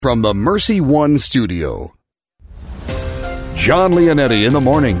From the Mercy One studio, John Leonetti in the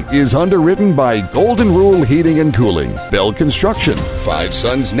Morning is underwritten by Golden Rule Heating and Cooling, Bell Construction, Five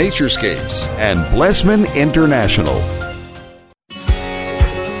Sons Naturescapes, and Blessman International.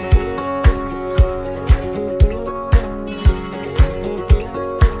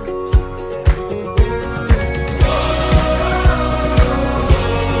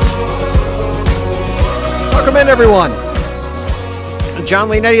 Welcome in, everyone. John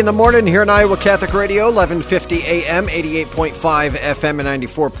Leonetti in the Morning here on Iowa Catholic Radio, 1150 AM, 88.5 FM, and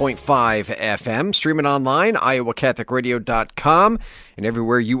 94.5 FM. Streaming online, iowacatholicradio.com, and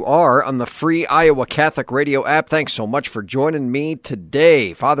everywhere you are on the free Iowa Catholic Radio app. Thanks so much for joining me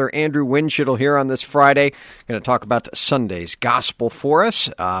today. Father Andrew Winchittle here on this Friday. Going to talk about Sunday's Gospel for us,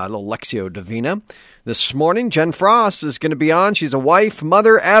 a little Lectio Divina. This morning, Jen Frost is going to be on. She's a wife,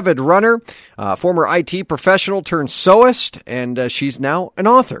 mother, avid runner, former IT professional turned sewist, and she's now an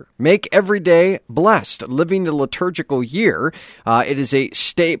author. Make Every Day Blessed, Living the Liturgical Year. It is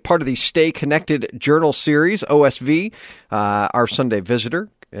a part of the Stay Connected Journal series, OSV. Our Sunday visitor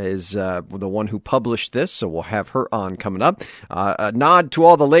is the one who published this, so we'll have her on coming up. A nod to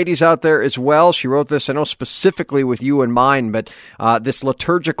all the ladies out there as well. She wrote this, I know specifically with you in mind, but this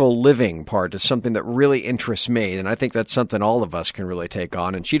liturgical living part is something that really interests me, and I think that's something all of us can really take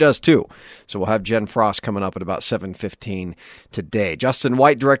on, and she does too. So we'll have Jen Frost coming up at about 7:15 today. Justin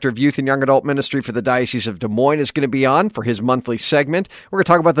White, Director of Youth and Young Adult Ministry for the Diocese of Des Moines, is going to be on for his monthly segment. We're going to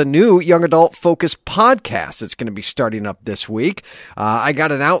talk about the new Young Adult Focus podcast that's going to be starting up this week. I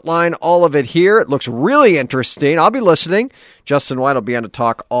got an outline, all of it here. It looks really interesting. I'll be listening. Justin White will be on to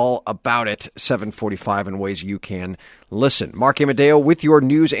talk all about it, 7:45, in ways you can listen. Mark Amadeo with your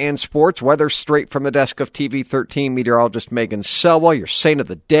news and sports. Weather straight from the desk of TV 13 meteorologist Megan Selwa. Your saint of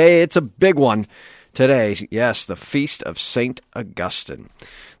the day. It's a big one today. Yes, the Feast of St. Augustine.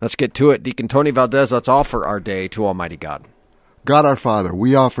 Let's get to it. Deacon Tony Valdez, let's offer our day to Almighty God. God our Father,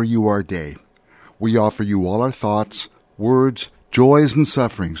 we offer you our day. We offer you all our thoughts, words, joys, and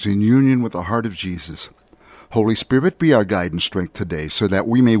sufferings in union with the heart of Jesus. Holy Spirit, be our guide and strength today so that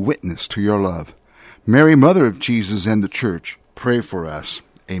we may witness to your love. Mary, Mother of Jesus and the Church, pray for us.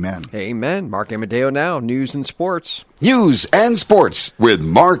 Amen. Amen. Mark Amadeo now, news and sports. News and sports with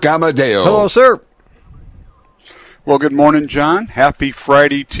Mark Amadeo. Hello, sir. Well, good morning, John. Happy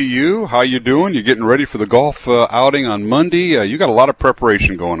Friday to you. How you doing? You getting ready for the golf outing on Monday? You got a lot of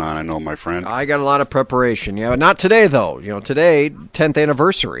preparation going on, I know, my friend. I got a lot of preparation. Yeah, not today, though. You know, today, 10th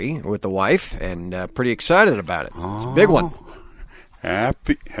anniversary with the wife, and pretty excited about it. It's a big one.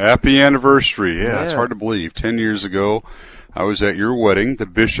 Happy anniversary. Yeah, it's hard to believe. 10 years ago, I was at your wedding. The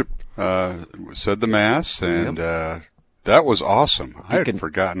bishop said the Mass, and that was awesome. I had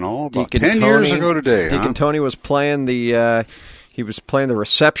forgotten all about Deacon 10 years ago today. Deacon Tony was playing the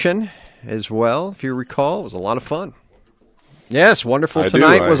reception as well, if you recall. It was a lot of fun. Yes, Wonderful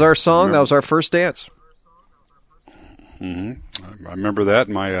Tonight was our song. That was our first dance. Mm-hmm. I remember that.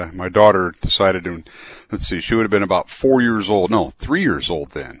 My daughter decided to, she would have been about 3 years old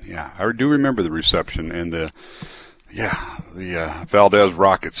then. Yeah, I do remember the reception and the Valdez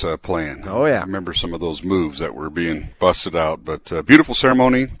Rockets playing. Oh, yeah. I remember some of those moves that were being busted out. But beautiful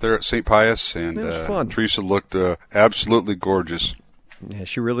ceremony there at St. Pius, and Teresa looked absolutely gorgeous. Yeah,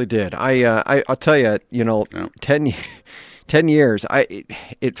 she really did. I'll tell you, 10 years,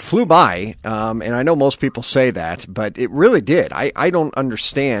 it flew by, and I know most people say that, but it really did. I don't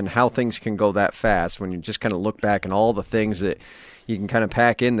understand how things can go that fast when you just kind of look back and all the things that you can kind of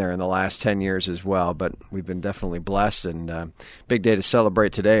pack in there in the last 10 years as well. But we've been definitely blessed, and big day to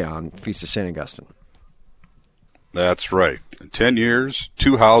celebrate today on Feast of St. Augustine. That's right. 10 years,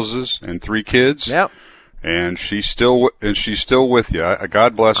 2 houses, and 3 kids. Yep. And she's still with you.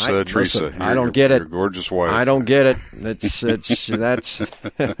 God bless Teresa. Listen, I don't get it. Your gorgeous wife. I don't get it. That's.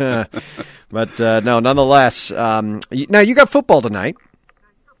 But no, nonetheless. Now you got football tonight.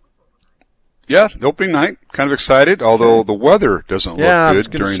 Yeah, the opening night. Kind of excited, although the weather doesn't look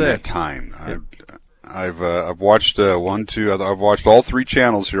good during that time. I've watched I've watched all 3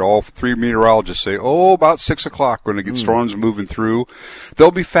 channels here. All 3 meteorologists say, about 6 o'clock we're going to get storms moving through.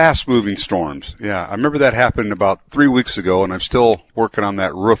 They'll be fast-moving storms. Yeah, I remember that happened about 3 weeks ago, and I'm still working on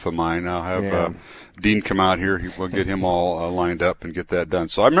that roof of mine. I'll have Dean come out here. We'll get him all lined up and get that done.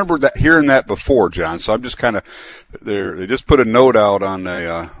 So I remember hearing that before, John. So I'm just kind of there. They just put a note out on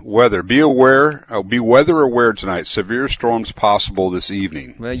the weather. Be weather aware tonight. Severe storms possible this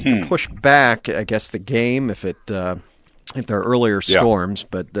evening. Well, you can push back, I guess, the game if there are earlier storms,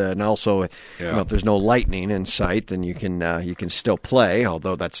 but and also if there's no lightning in sight, then you can still play.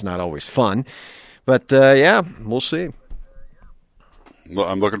 Although that's not always fun. But we'll see.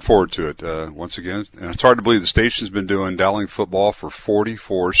 I'm looking forward to it once again. And it's hard to believe the station's been doing Dowling football for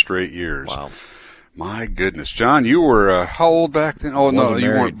 44 straight years. Wow. My goodness. John, you were how old back then? Oh, no, you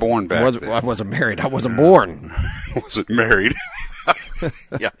weren't born back then. I wasn't married. I wasn't born. Wasn't married.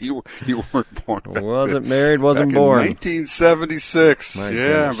 Yeah, you weren't born back Wasn't then. married, wasn't born. 1976. My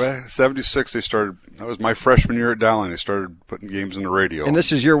yeah, goodness. back 76 they started. That was my freshman year at Dowling. They started putting games on the radio. And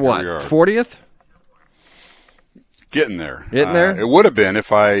this is your what, 40th? Getting there. There? It would have been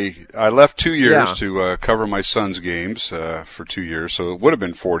if I left 2 years to cover my son's games for 2 years, so it would have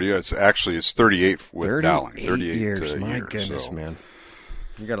been 40. It's 38 with Dowling. 38 years. My years, goodness, so. man.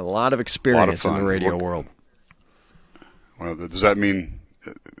 You got a lot of experience in the radio world. Well, does that mean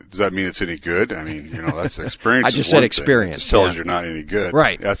it's any good? I mean, that's experience. I just said experience. It just tells you're not any good.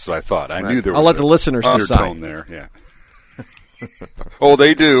 Right. That's what I thought. I knew there was I'll let the listeners undertone decide. There. Yeah. Oh,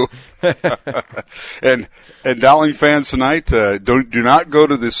 they do. And Dowling fans tonight, do not go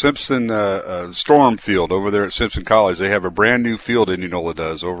to the Simpson Storm Field over there at Simpson College. They have a brand new field, Indianola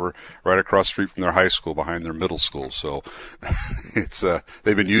does, over right across the street from their high school, behind their middle school. So it's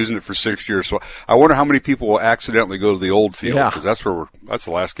they've been using it for 6 years. So I wonder how many people will accidentally go to the old field, because that's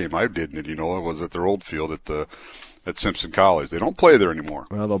the last game I did in Indianola was at their old field at Simpson College. They don't play there anymore.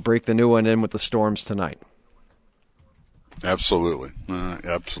 Well, they'll break the new one in with the Storms tonight. Absolutely.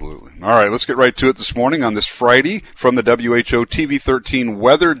 Absolutely. All right, let's get right to it this morning on this Friday from the WHO TV 13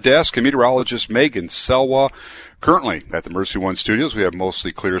 Weather Desk. Meteorologist Megan Selwa. Currently at the Mercy One Studios, we have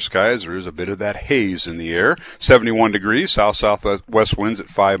mostly clear skies. There is a bit of that haze in the air. 71 degrees, south-southwest winds at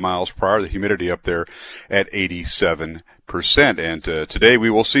 5 miles per hour. The humidity up there at 87%. And today we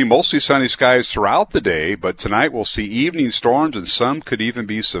will see mostly sunny skies throughout the day, but tonight we'll see evening storms, and some could even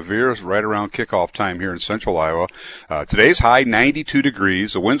be severe right around kickoff time here in central Iowa. Today's high, 92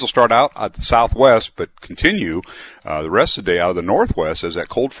 degrees. The winds will start out at the southwest, but continue the rest of the day out of the northwest as that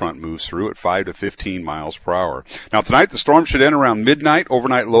cold front moves through at 5 to 15 miles per hour. Now tonight the storm should end around midnight,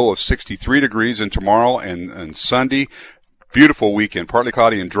 overnight low of 63 degrees, and tomorrow and Sunday, beautiful weekend, partly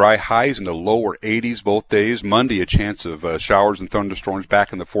cloudy and dry, highs in the lower 80s both days. Monday, a chance of showers and thunderstorms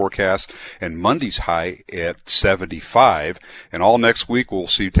back in the forecast, and Monday's high at 75. And all next week we'll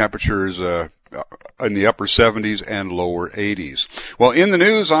see temperatures in the upper 70s and lower 80s. Well, in the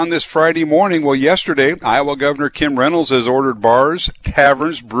news on this Friday morning, yesterday, Iowa Governor Kim Reynolds has ordered bars,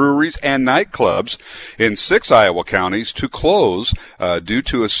 taverns, breweries, and nightclubs in 6 Iowa counties to close due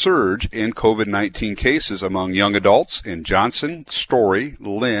to a surge in COVID-19 cases among young adults in Johnson, Story,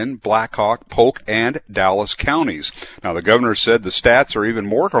 Lynn, Blackhawk, Polk, and Dallas counties. Now, the governor said the stats are even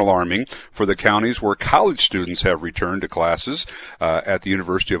more alarming for the counties where college students have returned to classes at the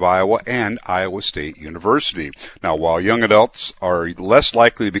University of Iowa and Iowa State University. Now, while young adults are less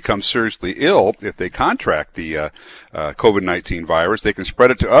likely to become seriously ill if they contract the COVID-19 virus, they can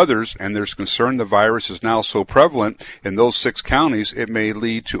spread it to others, and there's concern the virus is now so prevalent in those 6 counties it may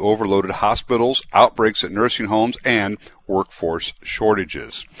lead to overloaded hospitals, outbreaks at nursing homes, and workforce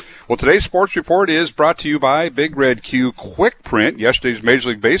shortages. Well, today's sports report is brought to you by Big Red Q Quick Print, yesterday's Major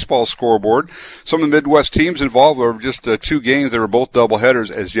League Baseball scoreboard. Some of the Midwest teams involved were just 2 games. They were both doubleheaders,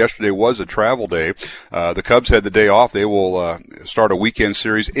 as yesterday was a travel day. The Cubs had the day off. They will start a weekend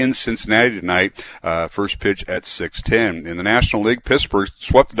series in Cincinnati tonight, first pitch at 6:10. In the National League, Pittsburgh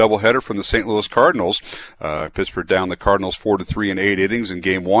swept the doubleheader from the St. Louis Cardinals. Pittsburgh down the Cardinals 4-3 in 8 innings in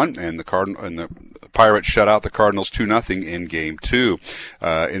Game 1, and the Pirates shut out the Cardinals 2-0 in Game 2.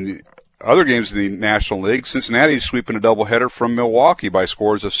 In the other games in the National League, Cincinnati is sweeping a doubleheader from Milwaukee by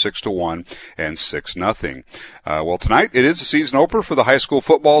scores of 6-1 and 6-0. Well, tonight it is the season opener for the high school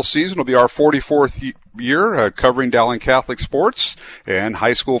football season. It'll be our 44th year covering Dowling Catholic sports and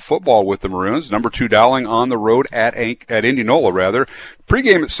high school football with the Maroons. Number 2 Dowling on the road at Indianola, rather.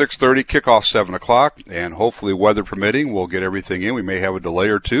 Pregame at 6:30, kickoff 7 o'clock, and hopefully weather permitting, we'll get everything in. We may have a delay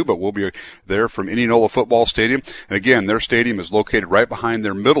or two, but we'll be there from Indianola Football Stadium. And again, their stadium is located right behind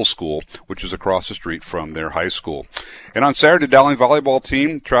their middle school, which is across the street from their high school. And on Saturday, Dowling volleyball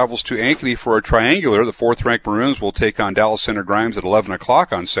team travels to Ankeny for a triangular. The 4th-ranked Maroons will take on Dallas Center Grimes at 11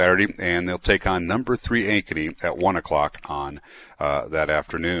 o'clock on Saturday, and they'll take on number 3 Ankeny at 1 o'clock on that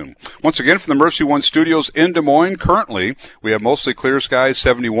afternoon. Once again, from the Mercy One Studios in Des Moines, currently we have mostly clear skies,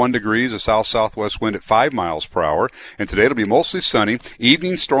 71 degrees, a south-southwest wind at 5 miles per hour, and today it'll be mostly sunny.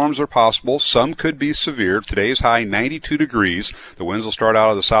 Evening storms are possible. Some could be severe. Today's high, 92 degrees. The winds will start out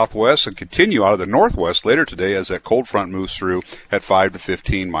of the southwest and continue out of the northwest later today as that cold front moves through at 5 to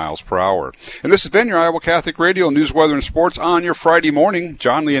 15 miles per hour. And this has been your Iowa Catholic Radio News, Weather, and Sports on your Friday morning.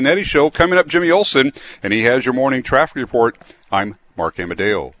 John Leonetti Show. Coming up, Jimmy Olson, and he has your morning traffic report. I'm Mark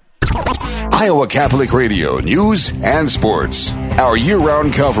Amadeo. Iowa Catholic Radio News and Sports. Our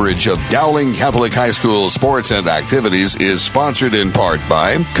year-round coverage of Dowling Catholic High School sports and activities is sponsored in part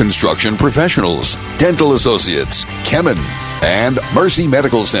by Construction Professionals, Dental Associates, Kemen, and Mercy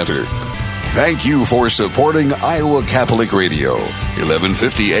Medical Center. Thank you for supporting Iowa Catholic Radio,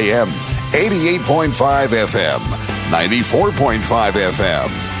 1150 AM, 88.5 FM, 94.5 FM,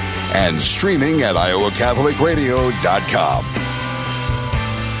 and streaming at iowacatholicradio.com.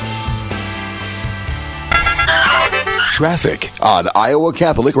 Traffic on Iowa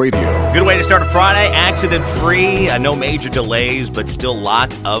Catholic Radio. Good way to start a Friday, accident-free. No major delays, but still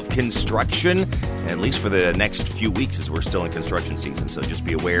lots of construction, at least for the next few weeks as we're still in construction season. So just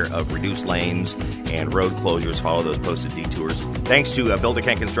be aware of reduced lanes and road closures. Follow those posted detours. Thanks to Builder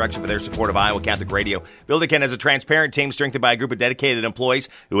Ken Construction for their support of Iowa Catholic Radio. Builder Ken has a transparent team strengthened by a group of dedicated employees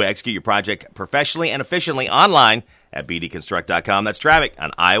who execute your project professionally and efficiently online at bdconstruct.com. That's traffic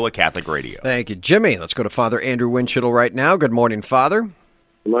on Iowa Catholic Radio. Thank you, Jimmy. Let's go to Father Andrew Winchittle right now. Good morning, Father.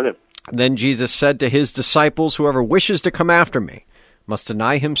 Good morning. Then Jesus said to his disciples, whoever wishes to come after me must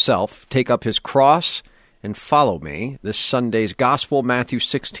deny himself, take up his cross, and follow me. This Sunday's Gospel, Matthew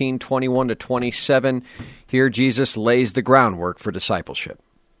 16:21-27. Here Jesus lays the groundwork for discipleship.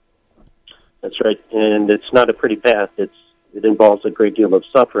 That's right. And it's not a pretty path. It involves a great deal of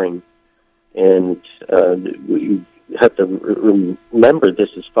suffering. And we have to remember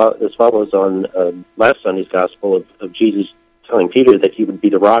this follows on last Sunday's Gospel of Jesus telling Peter that he would be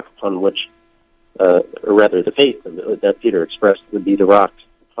the rock upon which, or rather the faith that Peter expressed would be the rock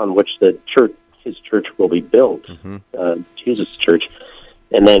upon which his church will be built, Jesus' church.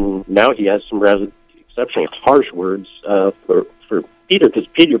 And then now he has some rather exceptionally harsh words for Peter, because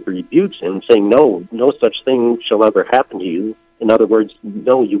Peter rebukes him, saying, no such thing shall ever happen to you. In other words,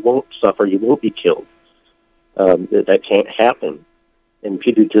 no, you won't suffer, you won't be killed. That can't happen. And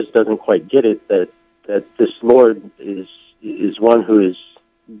Peter just doesn't quite get it, that this Lord is one who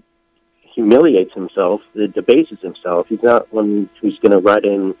humiliates himself, debases himself. He's not one who's going to ride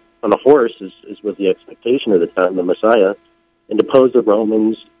in on a horse, as was the expectation of the time, the Messiah, and depose the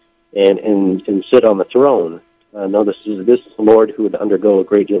Romans and sit on the throne. No, this is the Lord who would undergo a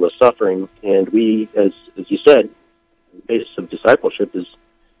great deal of suffering. And we, as you said, the basis of discipleship is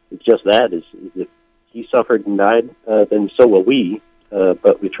just that, is if he suffered and died, then so will we,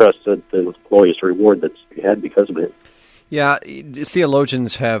 but we trust that the glorious reward that's had because of it. Yeah,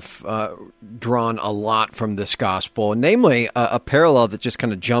 theologians have drawn a lot from this gospel, namely a parallel that just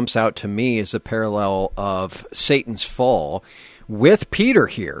kind of jumps out to me is the parallel of Satan's fall with Peter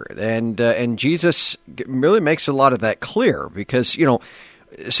here. And Jesus really makes a lot of that clear because,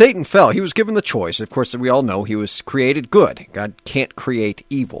 Satan fell. He was given the choice. Of course, we all know he was created good. God can't create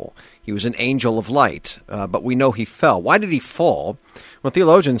evil. He was an angel of light, but we know he fell. Why did he fall? Well,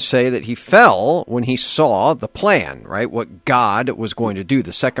 theologians say that he fell when he saw the plan, right? What God was going to do.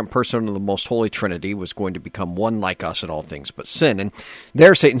 The second person of the most holy Trinity was going to become one like us in all things but sin. And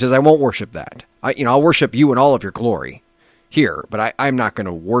there Satan says, I won't worship that. I'll worship you in all of your glory here, but I'm not going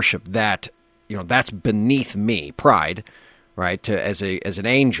to worship that. That's beneath me, pride. Right, as an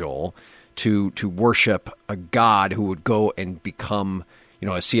angel, to worship a God who would go and become,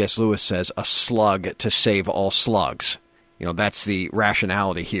 as C.S. Lewis says, a slug to save all slugs. That's the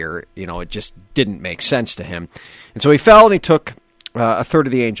rationality here. It just didn't make sense to him. And so he fell and he took a third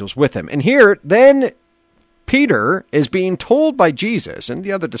of the angels with him. And here, then Peter is being told by Jesus and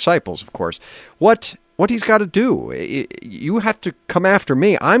the other disciples, of course, what he's got to do. You have to come after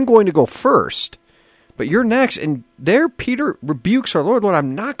me. I'm going to go first. But you're next. And there Peter rebukes our Lord,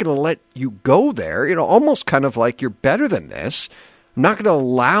 I'm not going to let you go there. Almost kind of like you're better than this. I'm not going to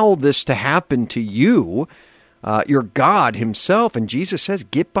allow this to happen to you, your God himself. And Jesus says,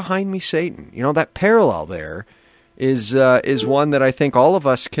 get behind me, Satan. That parallel there is one that I think all of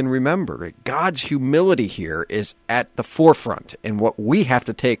us can remember. God's humility here is at the forefront in what we have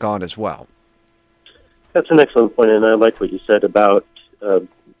to take on as well. That's an excellent point, and I like what you said about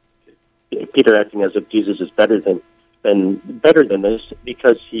Peter acting as if Jesus is better than this,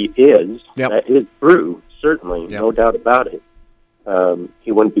 because he is. Yep. That is true, certainly, no doubt about it.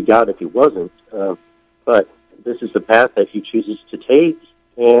 He wouldn't be God if he wasn't. But this is the path that he chooses to take,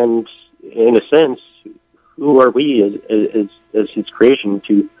 and in a sense, who are we as his creation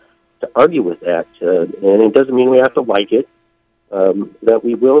to argue with that? And it doesn't mean we have to like it. That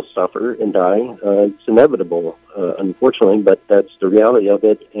we will suffer and die. It's inevitable, unfortunately, but that's the reality of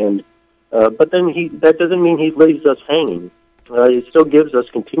it. And but then that doesn't mean he leaves us hanging. He still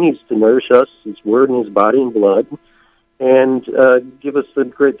continues to nourish us, his word and his body and blood, and give us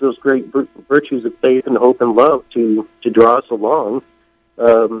those great virtues of faith and hope and love to draw us along,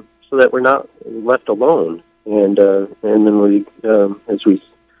 so that we're not left alone. And then we, as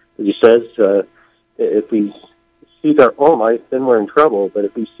he says, if we seek our own life, then we're in trouble. But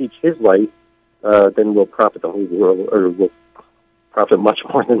if we seek His life, then we'll profit the whole world, or we'll profit much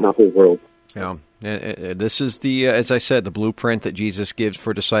more than the whole world. Yeah, this is the, as I said, the blueprint that Jesus gives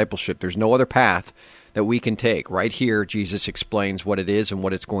for discipleship. There's no other path that we can take. Right here, Jesus explains what it is and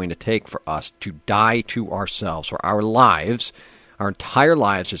what it's going to take for us to die to ourselves. For our lives, our entire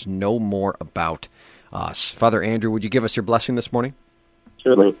lives is no more about us. Father Andrew, would you give us your blessing this morning?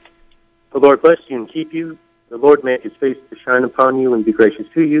 Certainly. The Lord bless you and keep you. The Lord make His face to shine upon you and be gracious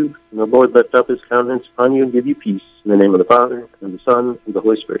to you. And the Lord lift up His countenance upon you and give you peace. In the name of the Father, and the Son, and the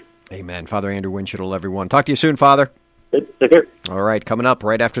Holy Spirit. Amen. Father Andrew Winchell, everyone. Talk to you soon, Father. Take care. All right, coming up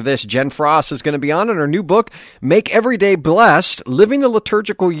right after this, Jen Frost is going to be on in her new book, Make Every Day Blessed, Living the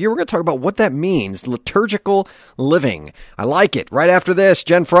Liturgical Year. We're going to talk about what that means, liturgical living. I like it. Right after this,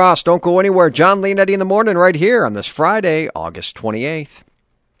 Jen Frost, don't go anywhere. John Leonetti in the morning right here on this Friday, August 28th.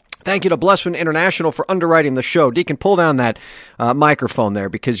 Thank you to Blessman International for underwriting the show. Deacon, pull down that microphone there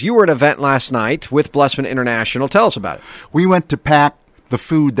because you were at an event last night with Blessman International. Tell us about it. We went to pack the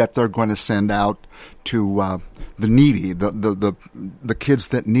food that they're going to send out to the needy, the kids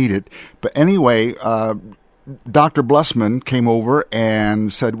that need it. But anyway, Dr. Blessman came over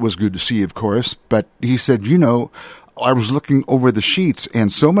and said it was good to see you, of course. But he said, I was looking over the sheets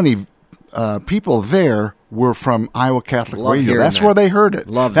and so many people there were from Iowa Catholic Radio. That's where they heard it.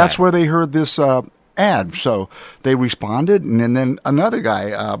 That's where they heard this ad. So they responded. And then another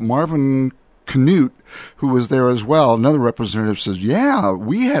guy, Marvin Canute, who was there as well, another representative, says, yeah,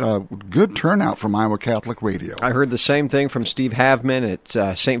 we had a good turnout from Iowa Catholic Radio. I heard the same thing from Steve Havman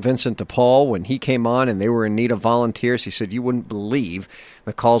at St. Vincent de Paul when he came on and they were in need of volunteers. He said, you wouldn't believe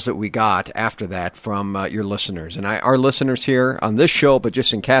the calls that we got after that from your listeners. And our listeners here on this show, but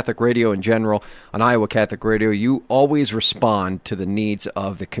just in Catholic radio in general, on Iowa Catholic Radio, you always respond to the needs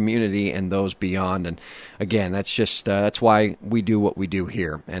of the community and those beyond. And again, that's why we do what we do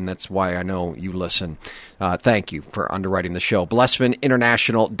here. And that's why I know you listen. Thank you for underwriting the show.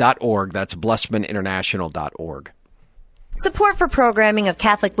 BlessmanInternational.org. That's BlessmanInternational.org. Support for programming of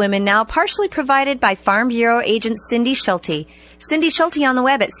Catholic Women Now partially provided by Farm Bureau agent Cindy Schulte. Cindy Schulte on the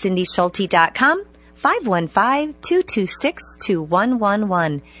web at cindyschulte.com,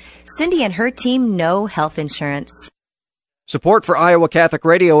 515-226-2111. Cindy and her team know health insurance. Support for Iowa Catholic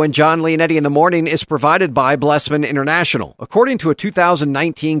Radio and John Leonetti in the morning is provided by Blessman International. According to a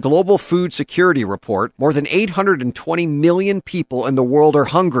 2019 Global Food Security Report, more than 820 million people in the world are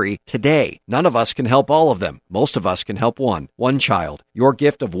hungry today. None of us can help all of them. Most of us can help one child. Your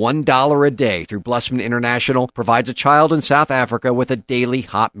gift of $1 a day through Blessman International provides a child in South Africa with a daily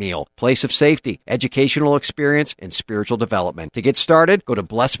hot meal, place of safety, educational experience, and spiritual development. To get started, go to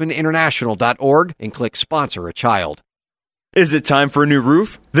blessmaninternational.org and click Sponsor a Child. Is it time for a new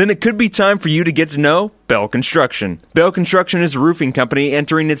roof? Then it could be time for you to get to know Bell Construction. Bell Construction is a roofing company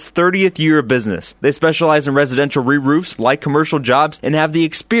entering its 30th year of business. They specialize in residential re-roofs, light commercial jobs, and have the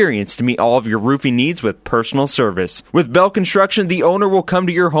experience to meet all of your roofing needs with personal service. With Bell Construction, the owner will come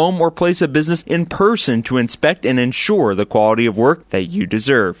to your home or place of business in person to inspect and ensure the quality of work that you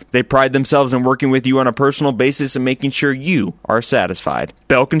deserve. They pride themselves in working with you on a personal basis and making sure you are satisfied.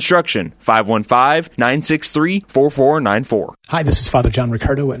 Bell Construction, 515-963-4494. Hi, this is Father John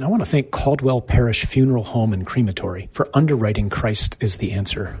Ricardo, and I want to thank Caldwell Parish Funeral Home and Crematory for underwriting Christ is the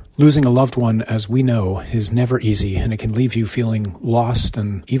Answer. Losing a loved one, as we know, is never easy, and it can leave you feeling lost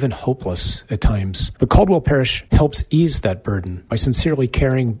and even hopeless at times. But Caldwell Parish helps ease that burden by sincerely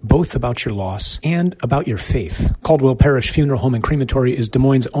caring both about your loss and about your faith. Caldwell Parish Funeral Home and Crematory is Des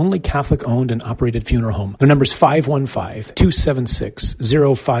Moines' only Catholic-owned and operated funeral home. Their number is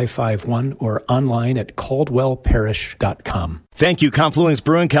 515-276-0551 or online at caldwellparish.com. Thank you, Confluence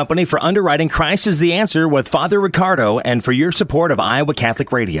Brewing Company, for underwriting Christ is the Answer with Father Ricardo and for your support of Iowa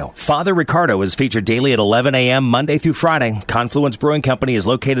Catholic Radio. Father Ricardo is featured daily at 11 a.m. Monday through Friday. Confluence Brewing Company is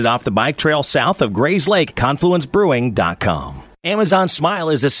located off the bike trail south of Grays Lake, confluencebrewing.com. Amazon Smile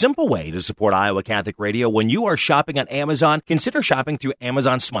is a simple way to support Iowa Catholic Radio. When you are shopping on Amazon, consider shopping through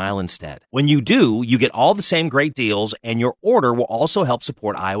Amazon Smile instead. When you do, you get all the same great deals, and your order will also help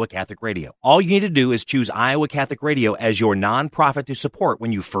support Iowa Catholic Radio. All you need to do is choose Iowa Catholic Radio as your nonprofit to support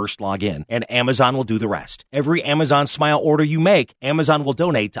when you first log in, and Amazon will do the rest. Every Amazon Smile order you make, Amazon will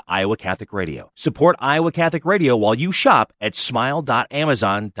donate to Iowa Catholic Radio. Support Iowa Catholic Radio while you shop at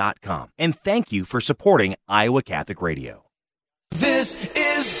smile.amazon.com. And thank you for supporting Iowa Catholic Radio. This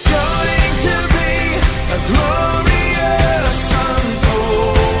is going to be a glorious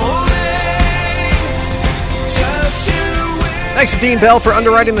unfolding. Just you wait. Thanks to Dean Bell for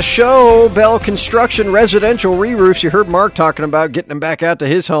underwriting the show. Bell Construction Residential Re-Roofs. You heard Mark talking about getting them back out to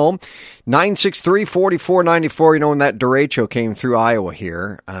his home. 963-4494. You know, when that derecho came through Iowa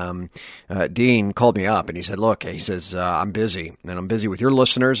here, Dean called me up and he said, look, he says, I'm busy. And I'm busy with your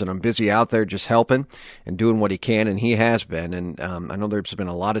listeners, and I'm busy out there just helping and doing what he can, and he has been. And I know there's been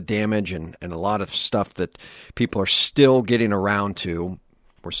a lot of damage and a lot of stuff that people are still getting around to.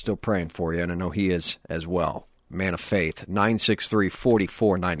 We're still praying for you, and I know he is as well. Man of faith,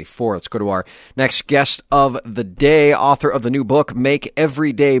 963-4494. Let's go to our next guest of the day, author of the new book, Make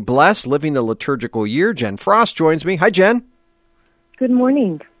Every Day Blessed, Living the Liturgical Year. Jen Frost joins me. Hi, Jen. Good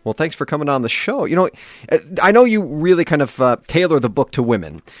morning. Well, thanks for coming on the show. You know, I know you really kind of tailor the book to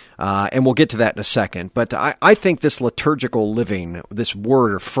women, and we'll get to that in a second, but I think this liturgical living, this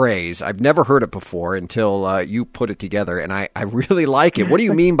word or phrase, I've never heard it before until you put it together, and I really like it. What do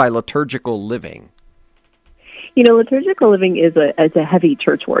you mean by liturgical living? You know, liturgical living is a heavy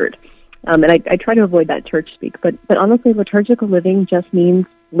church word, and I try to avoid that church speak. But honestly, liturgical living just means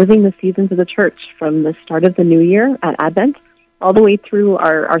living the seasons of the church from the start of the new year at Advent all the way through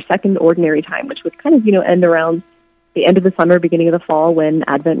our second ordinary time, which would kind of, you know, end around the end of the summer, beginning of the fall when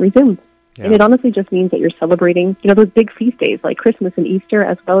Advent resumes. Yeah. And it honestly just means that you're celebrating, you know, those big feast days like Christmas and Easter,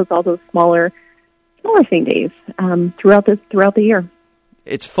 as well as all those smaller saint days throughout the year.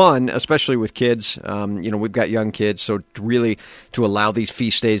 It's fun, especially with kids. You know, we've got young kids, so to allow these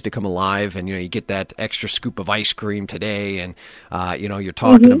feast days to come alive, and, you know, you get that extra scoop of ice cream today, and, you know, you're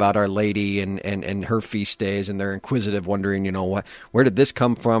talking about Our Lady and her feast days, and they're inquisitive, wondering, you know, where did this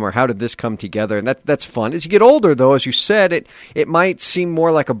come from, or how did this come together, and that's fun. As you get older, though, as you said, it might seem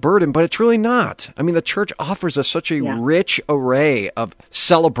more like a burden, but it's really not. I mean, the church offers us such a rich array of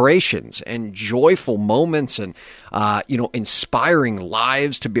celebrations and joyful moments and, you know, inspiring lives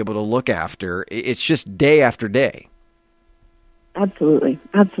to be able to look after. It's just day after day. Absolutely.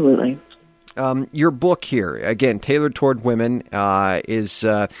 Absolutely. Your book here, again, tailored toward women, is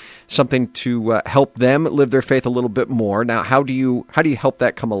something to help them live their faith a little bit more. Now, how do you help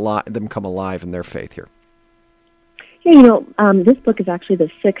that come alive in their faith here? Yeah, you know, this book is actually the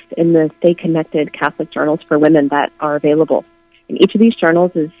 6th in the Stay Connected Catholic Journals for Women that are available. And each of these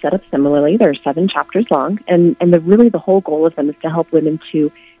journals is set up similarly. They're 7 chapters long, and the whole goal of them is to help women to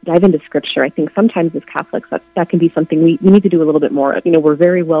dive into Scripture. I think sometimes as Catholics that can be something we need to do a little bit more of. You know, we're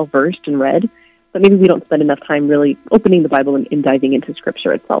very well versed and read, but maybe we don't spend enough time really opening the Bible and diving into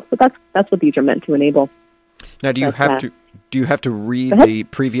Scripture itself. So that's what these are meant to enable. Now, do you have to read the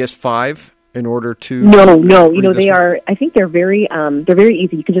previous 5? In order to no, you know, they are. I think they're very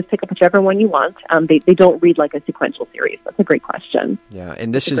easy. You can just pick up whichever one you want. They don't read like a sequential series. That's a great question. Yeah,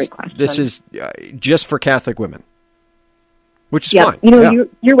 and this is just for Catholic women, which is fine. You know,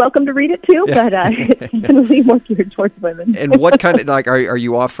 you're welcome to read it too, but it's definitely more geared towards women. And what kind of are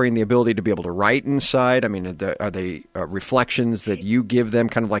you offering the ability to be able to write inside? I mean, are they reflections that you give them,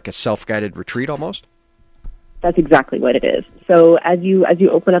 kind of like a self-guided retreat almost? That's exactly what it is. So as you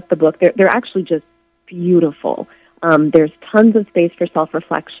open up the book, they're actually just beautiful. There's tons of space for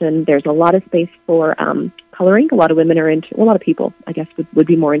self-reflection. There's a lot of space for coloring. A lot of women are into, a lot of people, I guess, would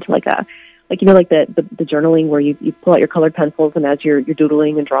be more into like the journaling where you pull out your colored pencils and as you're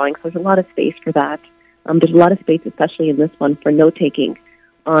doodling and drawing. So there's a lot of space for that. There's a lot of space, especially in this one, for note-taking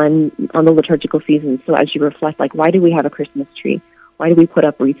on the liturgical season. So as you reflect, like, why do we have a Christmas tree? Why do we put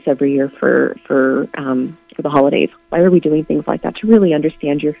up wreaths every year for the holidays? Why are we doing things like that? To really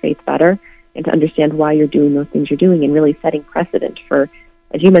understand your faith better and to understand why you're doing those things you're doing, and really setting precedent for,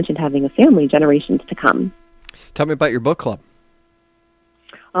 as you mentioned, having a family, generations to come. Tell me about your book club.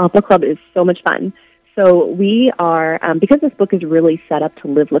 Book club is so much fun. So we are, because this book is really set up to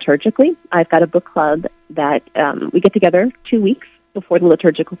live liturgically, I've got a book club that we get together 2 weeks before the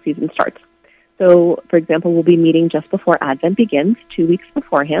liturgical season starts. So, for example, we'll be meeting just before Advent begins, 2 weeks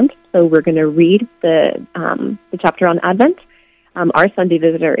beforehand. So we're going to read the chapter on Advent. Our Sunday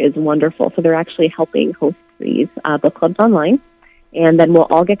visitor is wonderful, so they're actually helping host these book clubs online. And then we'll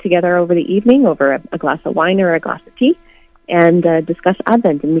all get together over the evening over a glass of wine or a glass of tea and discuss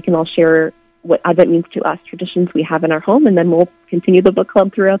Advent. And we can all share what Advent means to us, traditions we have in our home, and then we'll continue the book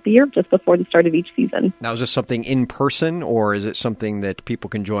club throughout the year just before the start of each season. Now, is this something in person, or is it something that people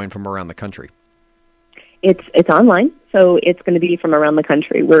can join from around the country? It's online, so it's going to be from around the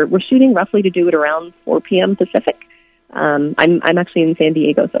country. We're shooting roughly to do it around 4 p.m. Pacific. I'm actually in San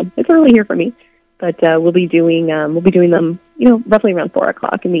Diego, so it's early here for me. But we'll be doing them, you know, roughly around 4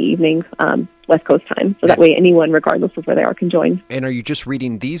 o'clock in the evenings, West Coast time. So that way, anyone, regardless of where they are, can join. And are you just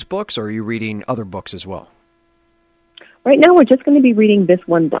reading these books, or are you reading other books as well? Right now, we're just going to be reading this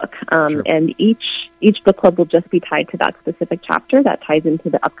one book, and each each book club will just be tied to that specific chapter that ties into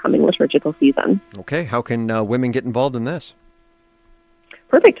the upcoming liturgical season. Okay. How can women get involved in this?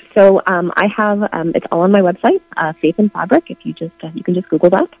 Perfect. So I have it's all on my website, Faith in Fabric. If you just you can just Google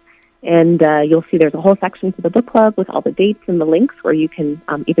that, and you'll see there's a whole section for the book club with all the dates and the links where you can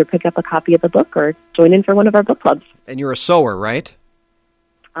either pick up a copy of the book or join in for one of our book clubs. And you're a sewer, right?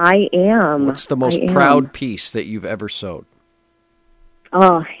 I am. What's the most proud piece that you've ever sewed?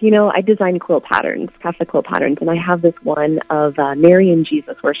 Oh, I design quilt patterns, Catholic quilt patterns, and I have this one of Mary and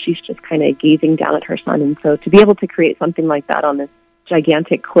Jesus where she's just kind of gazing down at her son. And so to be able to create something like that on this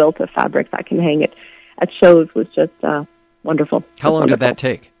gigantic quilt of fabric that can hang at shows was just wonderful. How long did that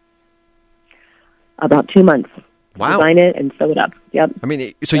take? About 2 months. Wow. Design it and sew it up. Yep. I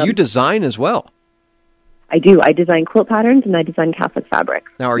mean, so you design as well? I do. I design quilt patterns and I design Catholic fabric.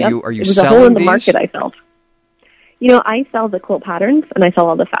 Now, are you it was selling a hole in the these? market, I felt. I sell the quilt patterns and I sell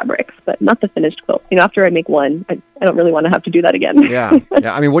all the fabrics, but not the finished quilt. After I make one, I don't really want to have to do that again. Yeah.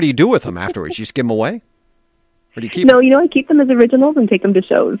 I mean, what do you do with them afterwards? You just give them away? Or do you keep them? No, I keep them as originals and take them to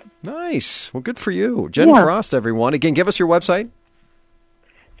shows. Nice. Well, good for you. Jen Frost, everyone. Again, give us your website.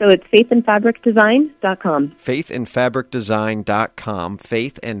 So it's faithandfabricdesign.com. Faithandfabricdesign.com.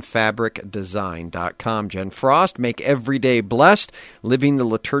 Faithandfabricdesign.com. Jen Frost, make every day blessed. Living the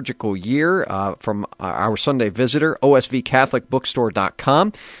liturgical year from our Sunday visitor,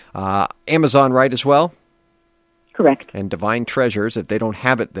 osvcatholicbookstore.com. Amazon, right, as well? Correct. And Divine Treasures, if they don't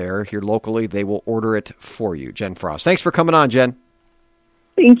have it there here locally, they will order it for you. Jen Frost. Thanks for coming on, Jen.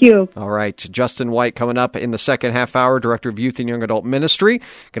 Thank you. All right. Justin White coming up in the second half hour, Director of Youth and Young Adult Ministry.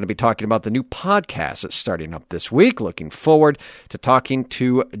 Going to be talking about the new podcast that's starting up this week. Looking forward to talking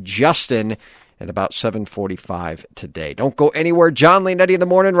to Justin at about 7:45 today. Don't go anywhere. John Leonetti in the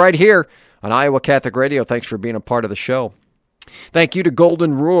morning right here on Iowa Catholic Radio. Thanks for being a part of the show. Thank you to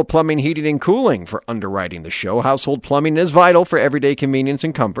Golden Rule Plumbing, Heating, and Cooling for underwriting the show. Household plumbing is vital for everyday convenience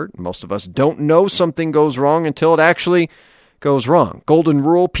and comfort. Most of us don't know something goes wrong until it actually goes wrong.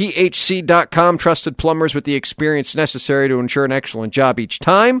 GoldenRulePHC.com. Trusted plumbers with the experience necessary to ensure an excellent job each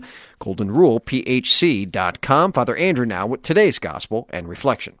time. GoldenRulePHC.com. Father Andrew now with today's Gospel and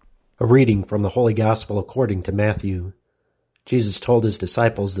Reflection. A reading from the Holy Gospel according to Matthew. Jesus told his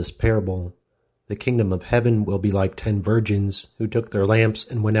disciples this parable. The kingdom of heaven will be like 10 virgins who took their lamps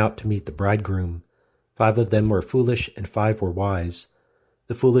and went out to meet the bridegroom. 5 of them were foolish and 5 were wise.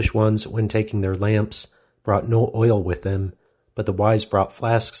 The foolish ones, when taking their lamps, brought no oil with them, but the wise brought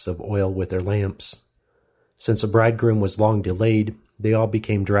flasks of oil with their lamps. Since the bridegroom was long delayed, they all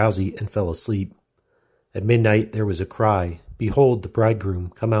became drowsy and fell asleep. At midnight there was a cry, "Behold, the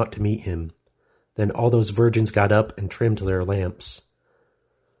bridegroom, come out to meet him." Then all those virgins got up and trimmed their lamps.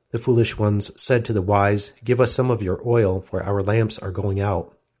 The foolish ones said to the wise, "Give us some of your oil, for our lamps are going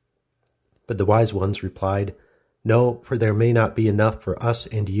out." But the wise ones replied, "No, for there may not be enough for us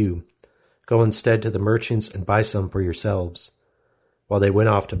and you. Go instead to the merchants and buy some for yourselves." While they went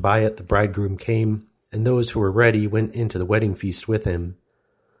off to buy it, the bridegroom came, and those who were ready went into the wedding feast with him.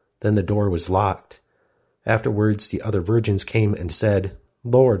 Then the door was locked. Afterwards the other virgins came and said,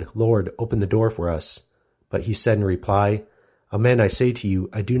 "Lord, Lord, open the door for us." But he said in reply, "Amen, I say to you,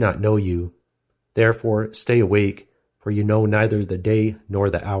 I do not know you. Therefore stay awake, for you know neither the day nor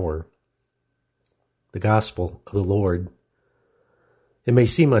the hour." The Gospel of the Lord. It may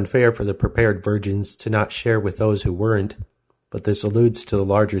seem unfair for the prepared virgins to not share with those who weren't, but this alludes to the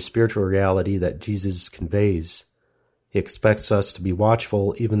larger spiritual reality that Jesus conveys. He expects us to be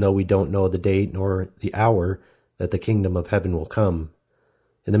watchful even though we don't know the day nor the hour that the kingdom of heaven will come.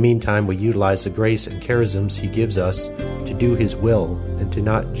 In the meantime, we utilize the grace and charisms he gives us to do his will and to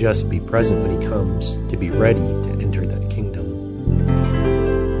not just be present when he comes, to be ready to enter that kingdom.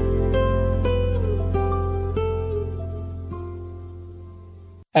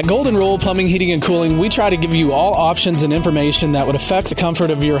 At Golden Rule Plumbing, Heating, and Cooling, we try to give you all options and information that would affect the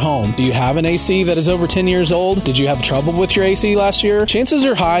comfort of your home. Do you have an AC that is over 10 years old? Did you have trouble with your AC last year? Chances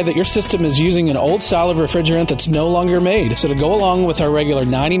are high that your system is using an old style of refrigerant that's no longer made. So to go along with our regular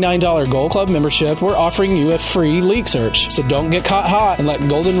 $99 Gold Club membership, we're offering you a free leak search. So don't get caught hot and let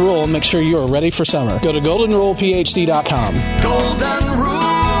Golden Rule make sure you are ready for summer. Go to GoldenRulePHC.com. Golden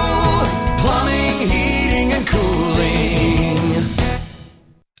Rule Plumbing, Heating, and Cooling.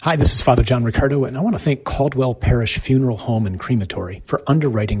 Hi, this is Father John Riccardo, and I want to thank Caldwell Parish Funeral Home and Crematory for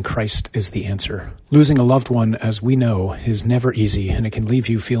underwriting Christ is the Answer. Losing a loved one, as we know, is never easy, and it can leave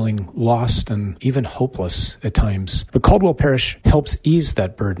you feeling lost and even hopeless at times. But Caldwell Parish helps ease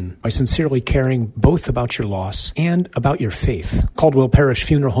that burden by sincerely caring both about your loss and about your faith. Caldwell Parish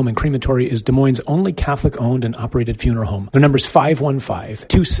Funeral Home and Crematory is Des Moines' only Catholic-owned and operated funeral home. Their number is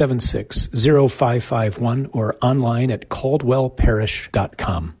 515-276-0551 or online at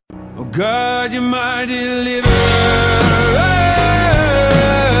caldwellparish.com. Oh God, you're my deliverer,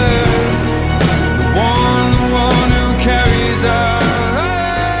 the one who carries our...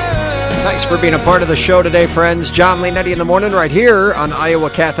 Thanks for being a part of the show today, friends. John Leonetti in the morning right here on Iowa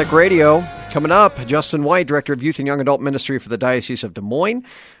Catholic Radio. Coming up, Justin White, Director of Youth and Young Adult Ministry for the Diocese of Des Moines,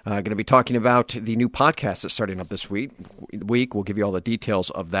 going to be talking about the new podcast that's starting up this week. We'll give you all the details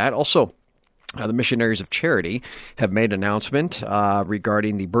of that. Also, the Missionaries of Charity have made an announcement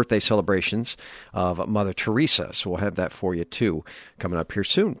regarding the birthday celebrations of Mother Teresa. So we'll have that for you, too, coming up here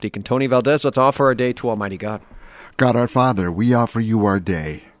soon. Deacon Tony Valdez, let's offer our day to Almighty God. God our Father, we offer you our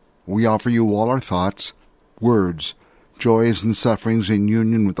day. We offer you all our thoughts, words, joys, and sufferings in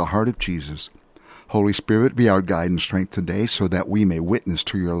union with the heart of Jesus. Holy Spirit, be our guide and strength today so that we may witness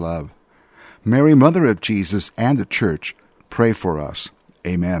to your love. Mary, Mother of Jesus and the Church, pray for us.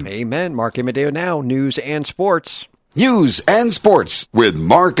 Amen. Amen. Mark Amadeo now, news and sports. News and sports with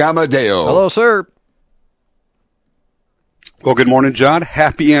Mark Amadeo. Hello, sir. Well, good morning, John.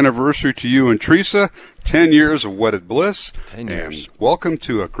 Happy anniversary to you and Teresa. 10 years of wedded bliss. 10 years. And welcome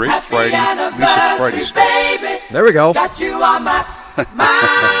to a great Happy Friday. baby. There we go. Got you on my All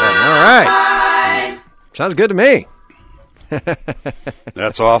right. Sounds good to me.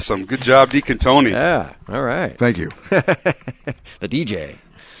 That's awesome. Good job, Deacon Tony. Yeah. All right. Thank you. The DJ.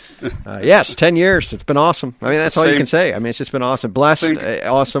 Yes, 10 years. It's been awesome. I mean, that's all you can say. I mean, it's just been awesome. Blessed,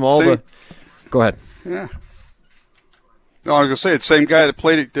 awesome. Go ahead. Yeah. No, I was going to say, it's the same guy that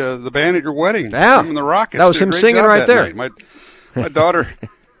played at the band at your wedding. Yeah. Him and the Rockets. That was him singing right there. Night.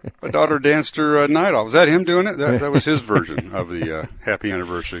 My daughter danced her night off. Was that him doing it? That was his version of the happy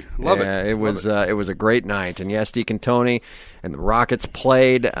anniversary. Love it. Yeah, it was a great night. And yes, Deacon Tony and the Rockets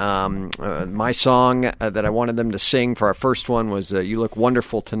played. My song that I wanted them to sing for our first one was "You Look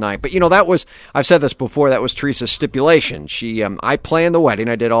Wonderful Tonight." But that was, I've said this before, that was Teresa's stipulation. She, I planned the wedding.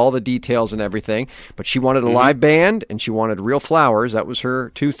 I did all the details and everything, but she wanted a live band and she wanted real flowers. That was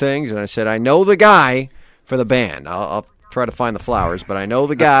her two things. And I said, I know the guy for the band. I'll try to find the flowers, but I know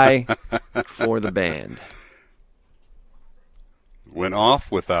the guy for the band. Went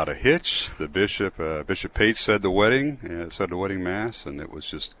off without a hitch. The bishop, Bishop Pate, said the wedding mass, and it was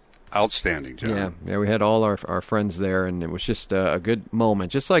just outstanding, John. Yeah, we had all our friends there, and it was just a good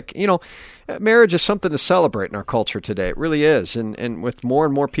moment. Just like, marriage is something to celebrate in our culture today. It really is. And with more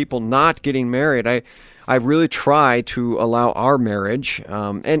and more people not getting married, I really try to allow our marriage,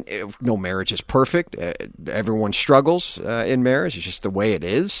 and no marriage is perfect. Everyone struggles in marriage. It's just the way it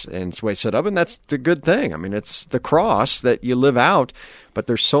is, and it's the way it's set up, and that's the good thing. I mean, it's the cross that you live out, but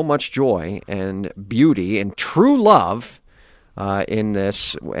there's so much joy and beauty and true love in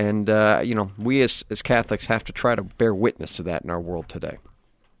this, and we as Catholics have to try to bear witness to that in our world today.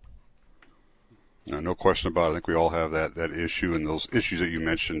 No question about it. I think we all have that issue and those issues that you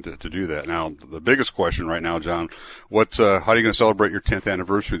mentioned to do that. Now, the biggest question right now, John, how are you going to celebrate your 10th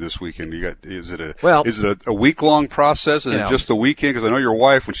anniversary this weekend? Is it a week-long process? Is it just a weekend? Because I know your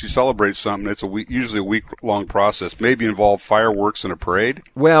wife, when she celebrates something, it's usually a week-long process. Maybe involve fireworks and a parade?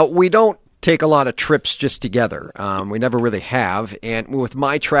 Well, we don't take a lot of trips just together. We never really have. And with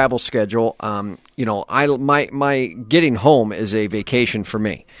my travel schedule, my getting home is a vacation for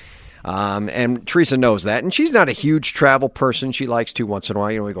me. And Teresa knows that, and she's not a huge travel person. She likes to once in a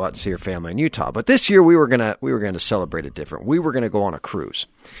while. We go out and see her family in Utah. But this year we were gonna celebrate it different. We were gonna go on a cruise,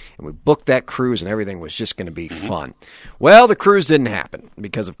 and we booked that cruise, and everything was just gonna be fun. Well, the cruise didn't happen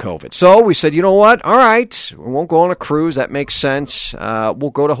because of COVID. So we said, you know what? All right, we won't go on a cruise. That makes sense. We'll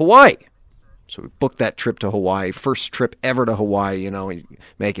go to Hawaii. So we booked that trip to Hawaii, first trip ever to Hawaii.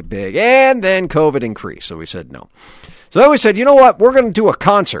 Make it big, and then COVID increased. So we said no. So then we said, you know what, we're going to do a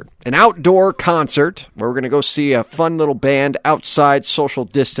concert, an outdoor concert, where we're going to go see a fun little band outside, social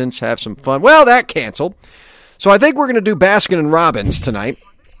distance, have some fun. Well, that canceled. So I think we're going to do Baskin & Robbins tonight.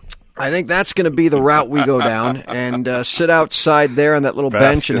 I think that's going to be the route we go down, and sit outside there on that little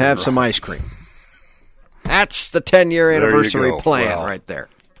bench and have some ice cream. That's the 10-year anniversary plan right there.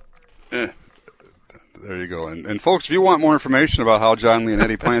 There you go. And folks, if you want more information about how John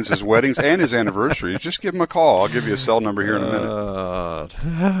Leonetti plans his weddings and his anniversaries, just give him a call. I'll give you a cell number here in a minute.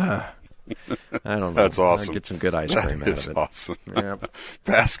 I don't know. That's awesome. I'll get some good ice cream out of it. That's awesome. Yep.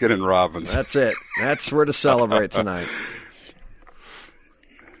 Baskin and Robbins. That's it. That's where to celebrate tonight.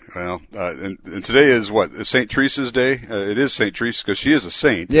 Well, and today is what? St. Teresa's Day? It is St. Teresa because she is a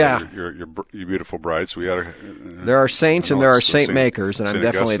saint. Yeah. Your beautiful bride. So we got to. There are saints and there are saint makers, and Saint I'm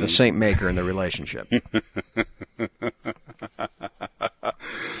definitely Augustine. the saint maker in the relationship.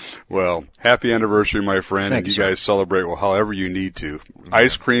 Well, happy anniversary, my friend. Thank and you, you guys celebrate however you need to.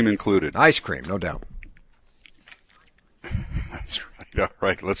 Ice cream included. Ice cream, no doubt. That's right. All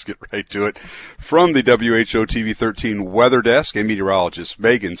right, let's get right to it. From the WHO TV 13 Weather Desk, a meteorologist,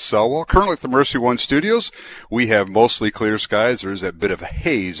 Megan Selwell. Currently at the Mercy One Studios, we have mostly clear skies. There's that bit of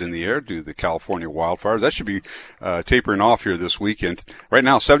haze in the air due to the California wildfires. That should be tapering off here this weekend. Right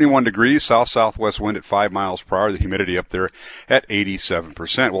now, 71 degrees, south-southwest wind at 5 miles per hour. The humidity up there at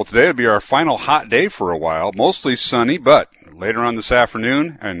 87%. Well, today will be our final hot day for a while. Mostly sunny, but later on this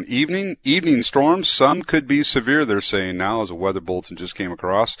afternoon and evening storms. Some could be severe, they're saying now, as a weather bulletin just came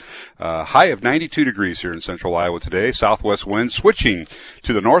across. High of 92 degrees here in central Iowa today. Southwest wind switching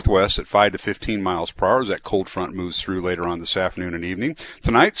to the northwest at 5 to 15 miles per hour as that cold front moves through later on this afternoon and evening.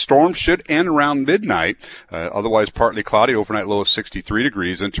 Tonight, storms should end around midnight. Otherwise, partly cloudy, overnight low of 63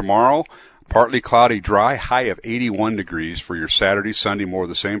 degrees. And tomorrow, partly cloudy, dry, high of 81 degrees for your Saturday. Sunday, more of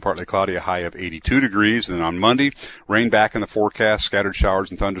the same, partly cloudy, a high of 82 degrees. And then on Monday, rain back in the forecast, scattered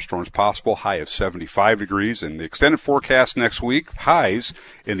showers and thunderstorms possible, high of 75 degrees. And the extended forecast next week, highs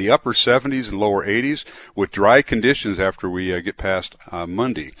in the upper 70s and lower 80s with dry conditions after we get past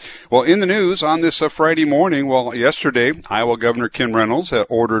Monday. Well, in the news on this Friday morning, yesterday, Iowa Governor Kim Reynolds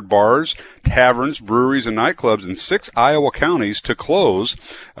ordered bars, taverns, breweries, and nightclubs in 6 Iowa counties to close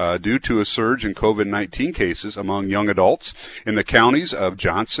due to a surge in COVID-19 cases among young adults in the counties of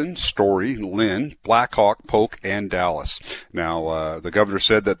Johnson, Story, Lynn, Blackhawk, Polk, and Dallas. Now, the governor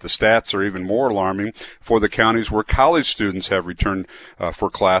said that the stats are even more alarming for the counties where college students have returned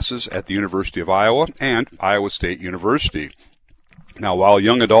for classes at the University of Iowa and Iowa State University. Now, while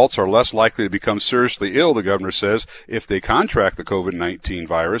young adults are less likely to become seriously ill, the governor says, if they contract the COVID-19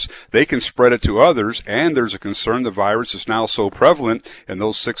 virus, they can spread it to others, and there's a concern the virus is now so prevalent in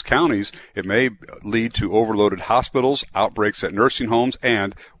those 6 counties, it may lead to overloaded hospitals, outbreaks at nursing homes,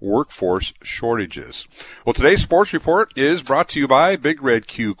 and workforce shortages. Well, today's sports report is brought to you by Big Red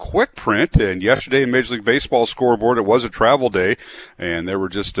Q Quick Print, and yesterday in Major League Baseball scoreboard, it was a travel day, and there were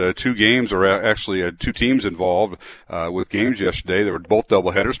just 2 games, or actually 2 teams involved with games yesterday. They were both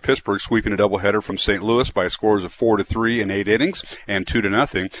doubleheaders. Pittsburgh sweeping a doubleheader from St. Louis by scores of 4-3 in 8 innings and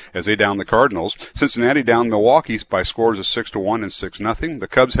 2-0 as they downed the Cardinals. Cincinnati downed Milwaukee by scores of 6-1 and 6-0. The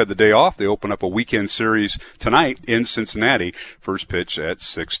Cubs had the day off. They open up a weekend series tonight in Cincinnati. First pitch at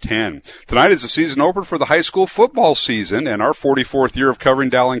 6:10. Tonight is the season opener for the high school football season and our 44th year of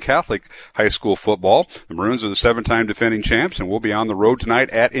covering Dowling Catholic high school football. The Maroons are the 7-time defending champs and will be on the road tonight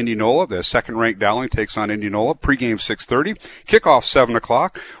at Indianola. The second-ranked Dowling takes on Indianola. Pregame 6:30. Kickoff 7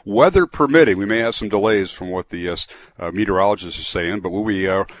 o'clock. Weather permitting. We may have some delays from what the meteorologists are saying, but we'll be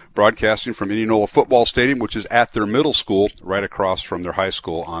broadcasting from Indianola Football Stadium, which is at their middle school, right across from their high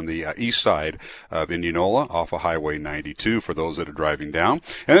school on the east side of Indianola, off of Highway 92 for those that are driving down.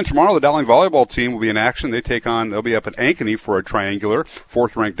 And then tomorrow, the Dowling volleyball team will be in action. They'll be up at Ankeny for a triangular.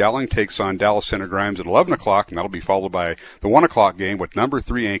 4th-ranked Dowling takes on Dallas Center Grimes at 11 o'clock, and that'll be followed by the 1 o'clock game with number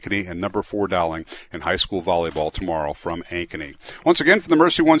 3 Ankeny and number 4 Dowling in high school volleyball tomorrow from Ankeny. Once again, from the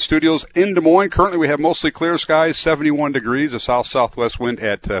Mercy One Studios in Des Moines, currently we have mostly clear skies, 71 degrees, a south-southwest wind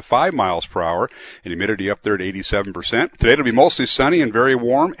at 5 miles per hour, and humidity up there at 87%. Today it'll be mostly sunny and very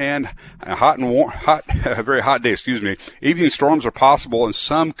warm and a very hot day, Evening storms are possible and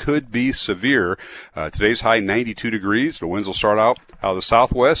some could be severe. Today's high 92 degrees. The winds will start out of the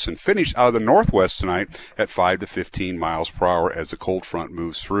southwest and finish out of the northwest tonight at 5 to 15 miles per hour as the cold front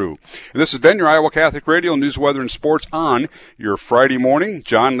moves through. And this has been your Iowa Catholic Radio News, Weather, and Sports on your Friday morning.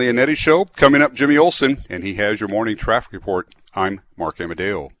 John Leonetti Show. Coming up, Jimmy Olsen, and he has your morning traffic report. I'm Mark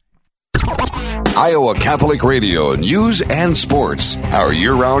Amadeo. Iowa Catholic Radio News and Sports. Our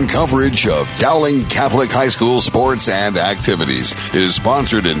year-round coverage of Dowling Catholic High School sports and activities is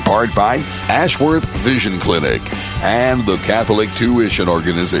sponsored in part by Ashworth Vision Clinic and the Catholic Tuition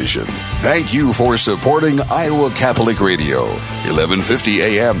Organization. Thank you for supporting Iowa Catholic Radio. 1150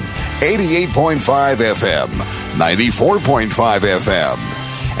 AM, 88.5 FM, 94.5 FM,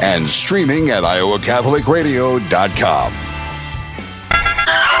 and streaming at iowacatholicradio.com.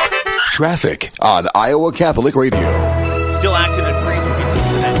 Traffic on Iowa Catholic Radio. Still accident-free as we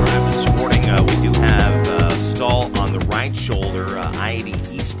continue that drive this morning. We do have a stall on the right shoulder,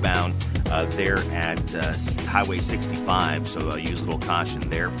 I-80 eastbound, there at Highway 65, so use a little caution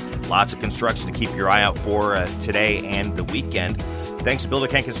there. Lots of construction to keep your eye out for today and the weekend. Thanks to Builder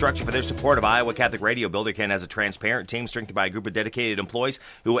Ken Construction for their support of Iowa Catholic Radio. Builder Ken has a transparent team strengthened by a group of dedicated employees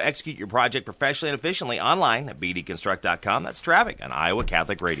who will execute your project professionally and efficiently online at bdconstruct.com. That's traffic on Iowa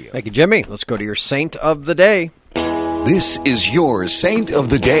Catholic Radio. Thank you, Jimmy. Let's go to your Saint of the Day. This is your Saint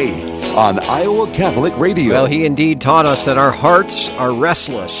of the Day on Iowa Catholic Radio. Well, he indeed taught us that our hearts are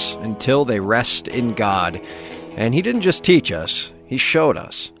restless until they rest in God. And he didn't just teach us, he showed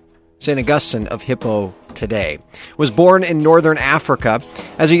us. St. Augustine of Hippo today was born in northern Africa.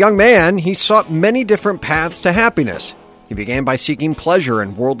 As a young man, he sought many different paths to happiness. He began by seeking pleasure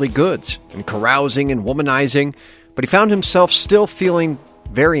in worldly goods and carousing and womanizing, but he found himself still feeling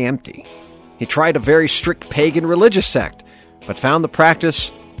very empty. He tried a very strict pagan religious sect, but found the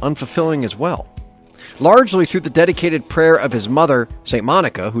practice unfulfilling as well. Largely through the dedicated prayer of his mother, St.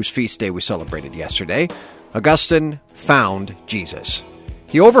 Monica, whose feast day we celebrated yesterday, Augustine found Jesus.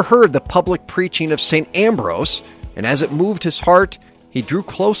 He overheard the public preaching of St. Ambrose, and as it moved his heart, he drew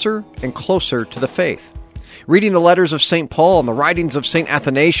closer and closer to the faith. Reading the letters of St. Paul and the writings of St.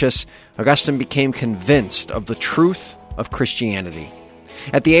 Athanasius, Augustine became convinced of the truth of Christianity.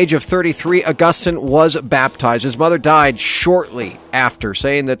 At the age of 33, Augustine was baptized. His mother died shortly after,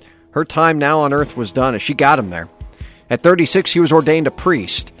 saying that her time now on earth was done as she got him there. At 36, he was ordained a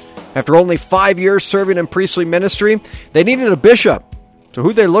priest. After only 5 years serving in priestly ministry, they needed a bishop. So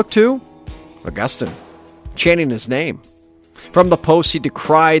who'd they look to? Augustine, chanting his name. From the post, he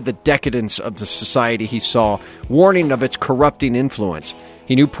decried the decadence of the society he saw, warning of its corrupting influence.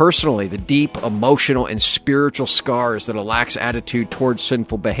 He knew personally the deep emotional and spiritual scars that a lax attitude towards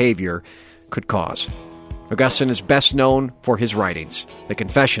sinful behavior could cause. Augustine is best known for his writings. The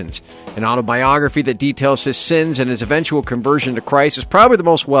Confessions, an autobiography that details his sins and his eventual conversion to Christ, is probably the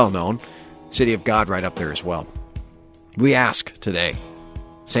most well-known. City of God right up there as well. We ask today,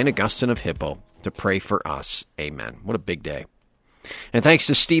 St. Augustine of Hippo, to pray for us. Amen. What a big day. And thanks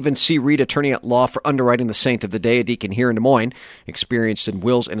to Stephen C. Reed, attorney at law, for underwriting the Saint of the Day, a deacon here in Des Moines, experienced in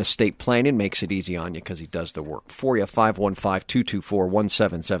wills and estate planning, makes it easy on you because he does the work for you.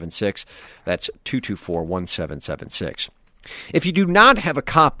 515-224-1776. That's 224-1776. If you do not have a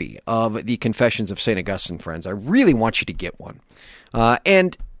copy of the Confessions of St. Augustine, friends, I really want you to get one.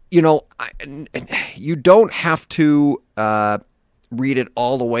 And, you know, you don't have to read it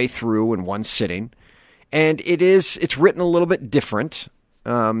all the way through in one sitting. And it's written a little bit different.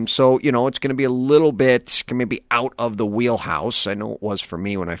 So, you know, it's going to be a little bit maybe out of the wheelhouse. I know it was for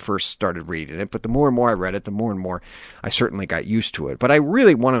me when I first started reading it, but the more and more I read it, the more and more I certainly got used to it. But I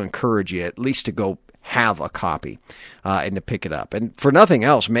really want to encourage you at least to go have a copy and to pick it up. And for nothing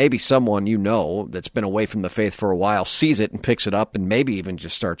else, maybe someone you know that's been away from the faith for a while sees it and picks it up and maybe even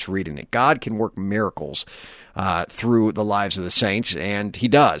just starts reading it. God can work miracles through the lives of the saints, and he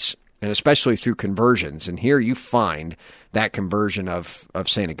does. And especially through conversions. And here you find that conversion of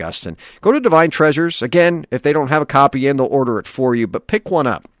St. Augustine. Go to Divine Treasures. Again, if they don't have a copy in, they'll order it for you. But pick one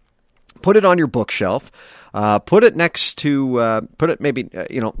up. Put it on your bookshelf. Put it next to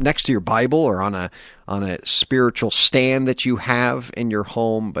next to your Bible or on a spiritual stand that you have in your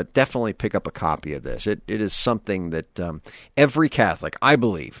home. But definitely pick up a copy of this. It is something that every Catholic, I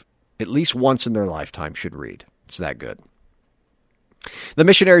believe, at least once in their lifetime should read. It's that good. The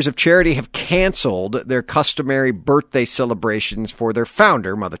Missionaries of Charity have canceled their customary birthday celebrations for their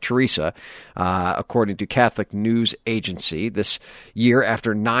founder, Mother Teresa, according to Catholic News Agency, this year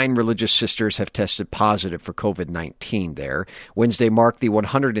after 9 religious sisters have tested positive for COVID-19 there. Wednesday marked the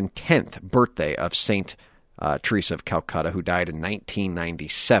 110th birthday of St. Teresa of Calcutta, who died in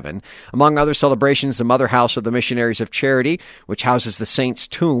 1997. Among other celebrations, the Mother House of the Missionaries of Charity, which houses the saint's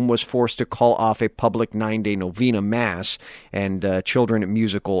tomb, was forced to call off a public 9-day novena mass and children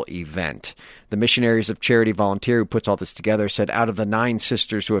musical event. The Missionaries of Charity volunteer who puts all this together said out of the 9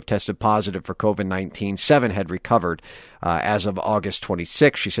 sisters who have tested positive for COVID-19, 7 had recovered as of August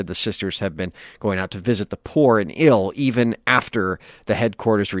 26. She said the sisters have been going out to visit the poor and ill even after the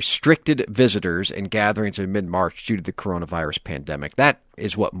headquarters restricted visitors and gatherings in mid-March due to the coronavirus pandemic. That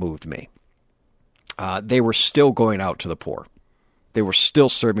is what moved me. They were still going out to the poor. They were still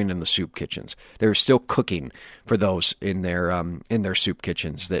serving in the soup kitchens. They were still cooking for those in their soup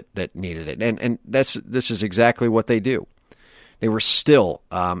kitchens that needed it. And this is exactly what they do. They were still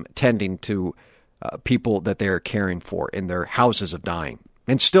tending to people that they are caring for in their houses of dying,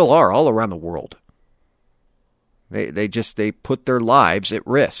 and still are all around the world. They put their lives at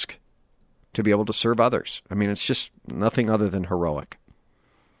risk to be able to serve others. I mean, it's just nothing other than heroic.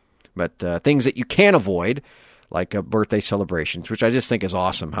 But things that you can avoid, like birthday celebrations, which I just think is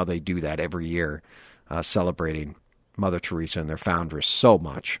awesome how they do that every year, celebrating Mother Teresa and their foundress so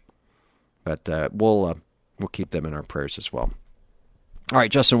much. But we'll keep them in our prayers as well. All right,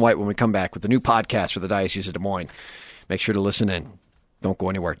 Justin White, when we come back with the new podcast for the Diocese of Des Moines, make sure to listen in. Don't go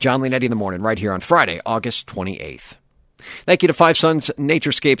anywhere. John Lee and Eddie in the morning, right here on Friday, August 28th. Thank you to Five Sons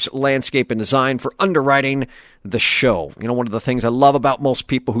Naturescapes Landscape and Design for underwriting the show. You know, one of the things I love about most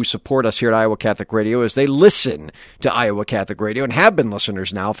people who support us here at Iowa Catholic Radio is they listen to Iowa Catholic Radio and have been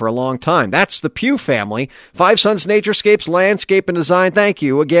listeners now for a long time. That's the Pugh family. Five Sons Naturescapes Landscape and Design. Thank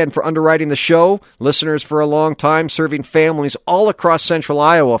you again for underwriting the show. Listeners for a long time, serving families all across central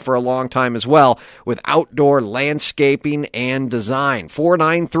Iowa for a long time as well with outdoor landscaping and design.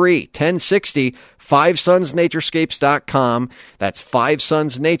 493-1060, FiveSonsNaturescapes.com. That's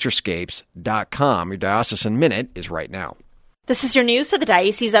FiveSonsNaturescapes.com. Your diocesan minute is right now. This is your news for the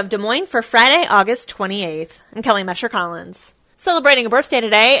Diocese of Des Moines for Friday, August 28th. I'm Kelly Mesher-Collins. Celebrating a birthday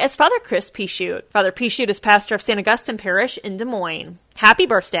today is Father Chris Pichute. Father Pichute is pastor of St. Augustine Parish in Des Moines. Happy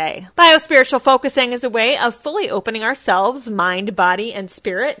birthday. Biospiritual focusing is a way of fully opening ourselves, mind, body, and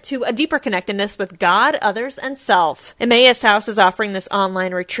spirit to a deeper connectedness with God, others, and self. Emmaus House is offering this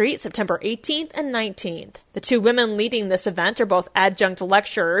online retreat September 18th and 19th. The two women leading this event are both adjunct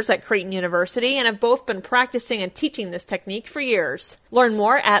lecturers at Creighton University and have both been practicing and teaching this technique for years. Learn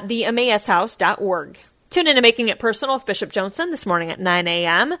more at theemmaushouse.org. Tune in to Making It Personal with Bishop Johnson this morning at 9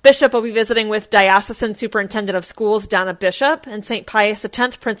 a.m. Bishop will be visiting with Diocesan Superintendent of Schools Donna Bishop and St. Pius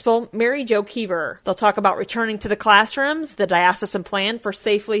X Principal Mary Jo Keever. They'll talk about returning to the classrooms, the diocesan plan for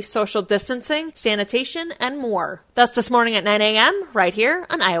safely social distancing, sanitation, and more. That's this morning at 9 a.m. right here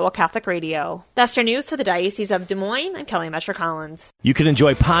on Iowa Catholic Radio. That's your news for the Diocese of Des Moines. I'm Kelly Mesher-Collins. You can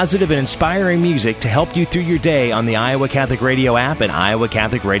enjoy positive and inspiring music to help you through your day on the Iowa Catholic Radio app and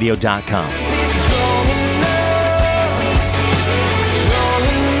iowacatholicradio.com.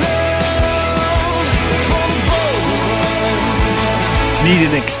 Need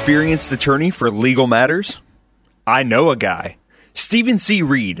an experienced attorney for legal matters? I know a guy. Stephen C.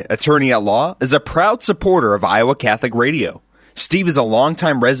 Reed, attorney at law, is a proud supporter of Iowa Catholic Radio. Steve is a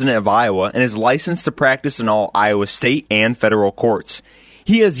longtime resident of Iowa and is licensed to practice in all Iowa state and federal courts.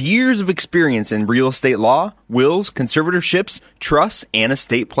 He has years of experience in real estate law, wills, conservatorships, trusts, and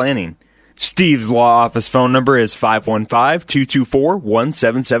estate planning. Steve's law office phone number is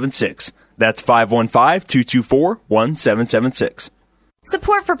 515-224-1776. That's 515-224-1776.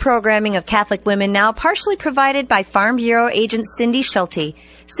 Support for programming of Catholic Women Now partially provided by Farm Bureau agent Cindy Schulte.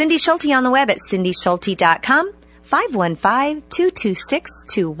 Cindy Schulte on the web at cindyschulte.com,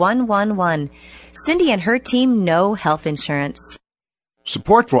 515-226-2111. Cindy and her team know health insurance.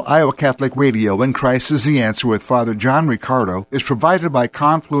 Support for Iowa Catholic Radio and Christ is the Answer with Father John Riccardo is provided by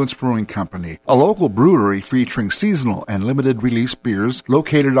Confluence Brewing Company, a local brewery featuring seasonal and limited release beers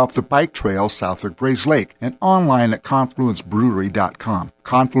located off the bike trail south of Grays Lake and online at confluencebrewery.com.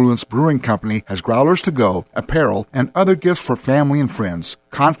 Confluence Brewing Company has growlers to go, apparel, and other gifts for family and friends.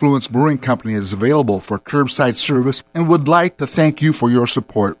 Confluence Brewing Company is available for curbside service and would like to thank you for your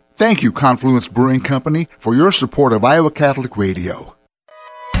support. Thank you, Confluence Brewing Company, for your support of Iowa Catholic Radio.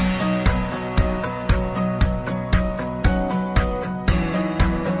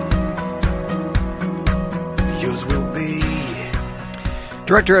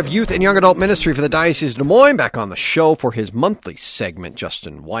 Director of Youth and Young Adult Ministry for the Diocese of Des Moines, back on the show for his monthly segment.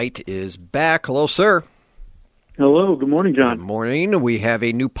 Justin White is back. Hello, sir. Hello. Good morning, John. Good morning. We have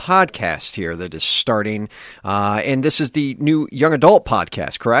a new podcast here that is starting, and this is the new Young Adult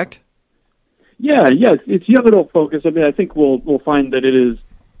podcast, correct? Yes, it's young adult focus. I mean, I think we'll find that it is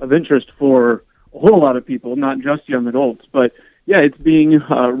of interest for a whole lot of people, not just young adults. But yeah, it's being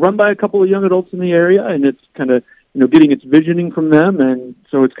run by a couple of young adults in the area, and it's kind of getting its visioning from them, and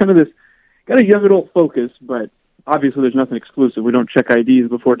so it's kind of this got a young adult focus, but obviously there's nothing exclusive. We don't check IDs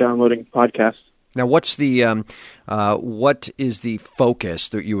before downloading podcasts. Now, what is the focus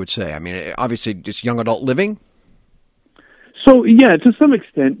that you would say? I mean, obviously, just young adult living. So yeah, to some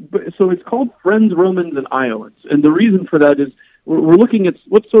extent. So it's called Friends, Romans, and Iowans, and the reason for that is we're looking at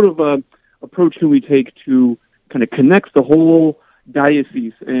what sort of approach can we take to kind of connect the whole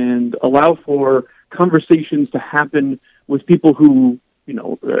diocese and allow for conversations to happen with people who,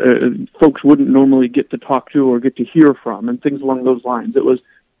 folks wouldn't normally get to talk to or get to hear from, and things along those lines. It was,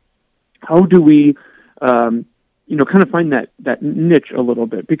 how do we, kind of find that niche a little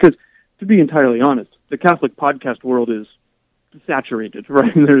bit? Because to be entirely honest, the Catholic podcast world is saturated,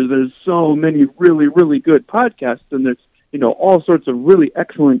 right? There's so many really, really good podcasts, and there's, all sorts of really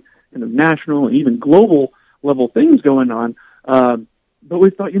excellent kind of national and even global level things going on. But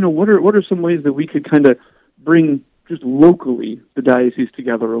we thought, what are some ways that we could kind of bring just locally the diocese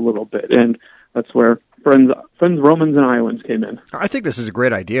together a little bit. And that's where Friends, Romans, and Iowans came in. I think this is a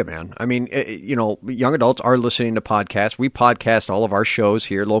great idea, man. I mean, young adults are listening to podcasts. We podcast all of our shows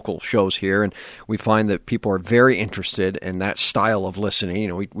here, local shows here, and we find that people are very interested in that style of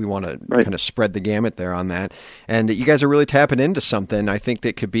listening. We want to kind of spread the gamut there on that. And you guys are really tapping into something I think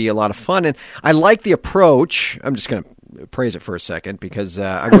that could be a lot of fun. And I like the approach. I'm just going to praise it for a second because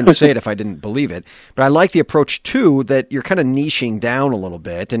I wouldn't say it if I didn't believe it. But I like the approach, too, that you're kind of niching down a little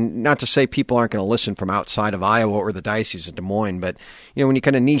bit. And not to say people aren't going to listen from outside of Iowa or the Diocese of Des Moines, but when you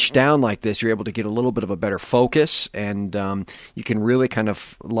kind of niche down like this, you're able to get a little bit of a better focus, and you can really kind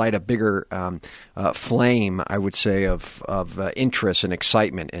of light a bigger flame, I would say, of interest and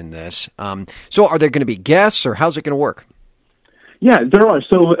excitement in this. So are there going to be guests, or how's it going to work? Yeah, there are.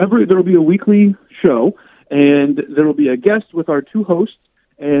 So there will be a weekly show, and there will be a guest with our two hosts,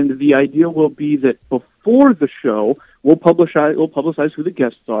 and the idea will be that before the show, we'll publicize who the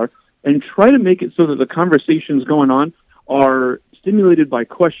guests are, and try to make it so that the conversations going on are stimulated by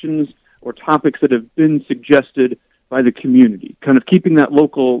questions or topics that have been suggested by the community, kind of keeping that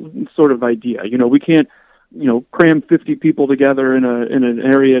local sort of idea. We can't, cram 50 people together in an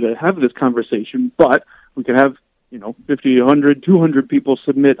area to have this conversation, but we could have 50, 100, 200 people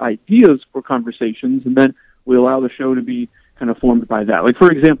submit ideas for conversations, and then we allow the show to be kind of formed by that. Like,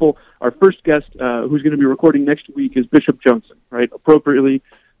 for example, our first guest, who's going to be recording next week, is Bishop Joensen, right? Appropriately,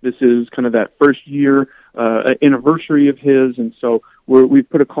 this is kind of that first year anniversary of his, and so we've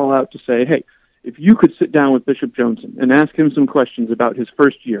put a call out to say, hey, if you could sit down with Bishop Joensen and ask him some questions about his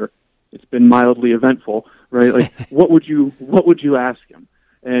first year, it's been mildly eventful, right? Like, what would you ask him?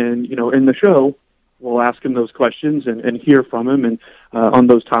 And, in the show, we'll ask him those questions and hear from him and on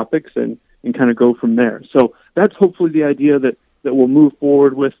those topics and kind of go from there. So that's hopefully the idea that we'll move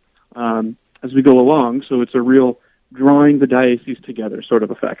forward with as we go along. So it's a real drawing the diocese together sort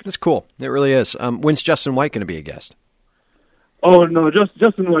of effect. That's cool. It really is. When's Justin White going to be a guest? Oh, no,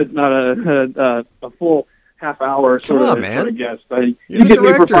 Justin White's not a full half hour sort of guest. You get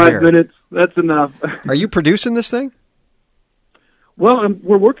me for 5 minutes. That's enough. Are you producing this thing? Well,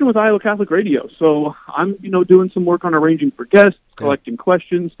 we're working with Iowa Catholic Radio, so I'm, doing some work on arranging for guests, collecting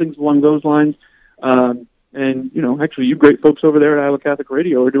questions, things along those lines. And, actually, you great folks over there at Iowa Catholic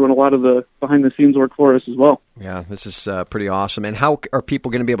Radio are doing a lot of the behind-the-scenes work for us as well. Yeah, this is pretty awesome. And how are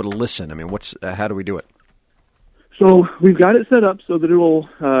people going to be able to listen? I mean, how do we do it? So we've got it set up so that it will,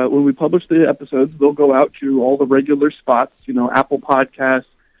 when we publish the episodes, they'll go out to all the regular spots, Apple Podcasts,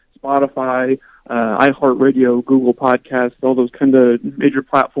 Spotify, iHeartRadio, Google Podcasts, all those kind of major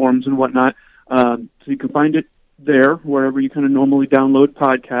platforms and whatnot. So you can find it there, wherever you kind of normally download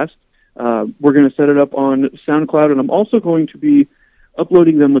podcasts. We're going to set it up on SoundCloud, and I'm also going to be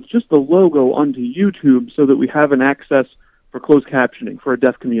uploading them with just the logo onto YouTube so that we have an access for closed captioning for a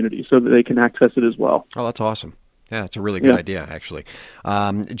deaf community so that they can access it as well. Oh, that's awesome. Yeah, it's a really good idea, actually.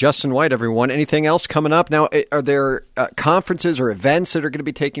 Justin White, everyone. Anything else coming up? Now, are there conferences or events that are going to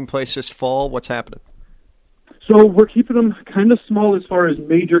be taking place this fall? What's happening? So we're keeping them kind of small as far as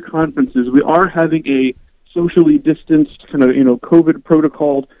major conferences. We are having a socially distanced, kind of, COVID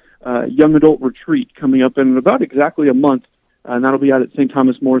protocoled young adult retreat coming up in about exactly a month, and that'll be out at St.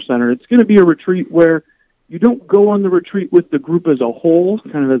 Thomas More Center. It's going to be a retreat where you don't go on the retreat with the group as a whole,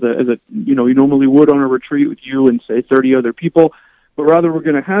 kind of as a you normally would on a retreat with you and, say, 30 other people, but rather we're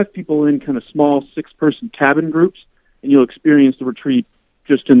going to have people in kind of small 6-person cabin groups, and you'll experience the retreat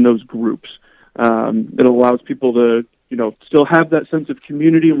just in those groups. It allows people to, still have that sense of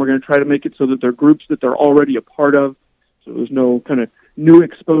community, and we're going to try to make it so that they're groups that they're already a part of, so there's no kind of new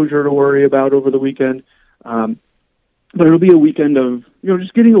exposure to worry about over the weekend. But it'll be a weekend of,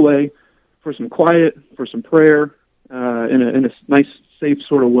 just getting away, for some quiet, for some prayer, in a nice, safe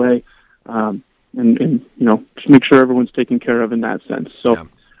sort of way, and just make sure everyone's taken care of in that sense. So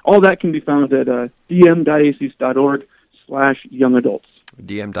all that can be found at dmdiocese.org/youngadults.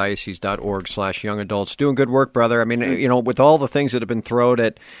 dmdiocese.org/youngadults. Doing good work, brother. I mean, with all the things that have been thrown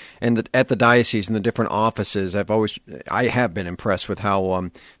at the diocese and the different offices, I have been impressed with how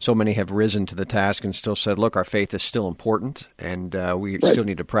so many have risen to the task and still said, look, our faith is still important, and we still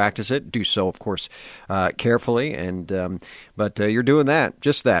need to practice it. Do so, of course, carefully. But you're doing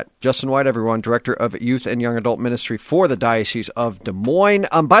just that. Justin White, everyone, Director of Youth and Young Adult Ministry for the Diocese of Des Moines.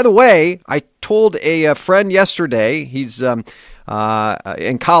 By the way, I told a friend yesterday, he's in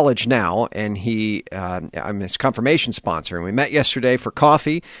college now, and I'm his confirmation sponsor, and we met yesterday for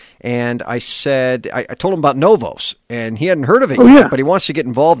coffee, and I told him about Novos, and he hadn't heard of it yet, but he wants to get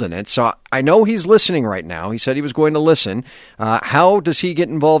involved in it, so I know he's listening right now. He said he was going to listen. How does he get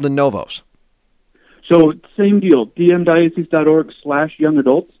involved in Novos? So same deal, dmdiocese.org/young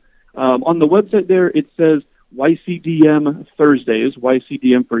adults. On the website there, it says YCDM Thursdays,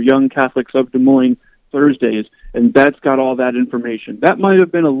 YCDM for Young Catholics of Des Moines Thursdays, and that's got all that information. That might have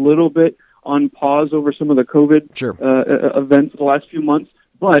been a little bit on pause over some of the COVID events the last few months,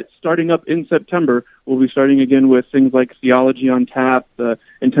 but starting up in September, we'll be starting again with things like Theology on Tap, the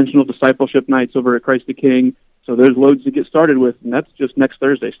Intentional Discipleship Nights over at Christ the King. So there's loads to get started with, and that's just next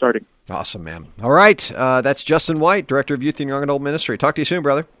Thursday starting. Awesome, man. All right, that's Justin White, Director of Youth and Young Adult Ministry. Talk to you soon,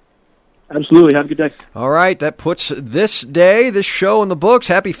 brother. Absolutely. Have a good day. All right, that puts this show in the books.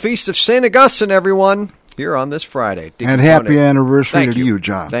 Happy Feast of St. Augustine, everyone, here on this Friday. And happy anniversary to you,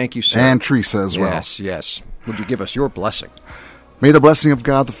 John. Thank you, sir. And Teresa as well. Yes, yes. Would you give us your blessing? May the blessing of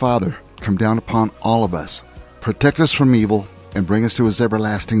God the Father come down upon all of us, protect us from evil, and bring us to his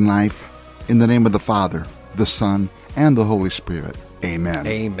everlasting life. In the name of the Father, the Son, and the Holy Spirit. Amen.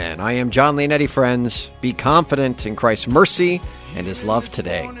 Amen. I am John Leonetti, friends. Be confident in Christ's mercy and his love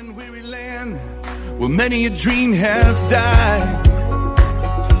today. Where many a dream has died,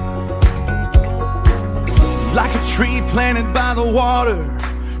 like a tree planted by the water,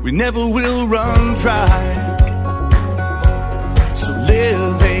 we never will run dry. So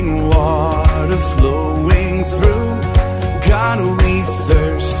living water flowing through, God, we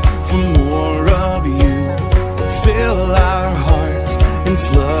thirst for more of you. Fill our hearts and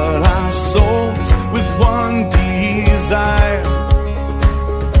flood our souls with one desire,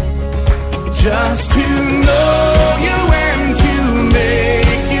 just to know you and to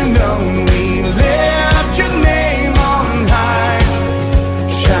make you known. We lift your name on high.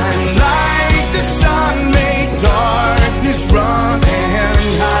 Shine like the sun, make darkness run and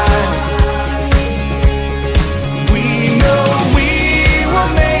hide. We know we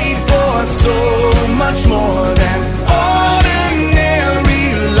were made for so much more than ordinary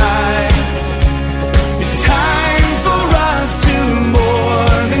life. It's time for us to more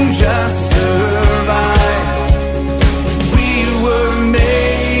than just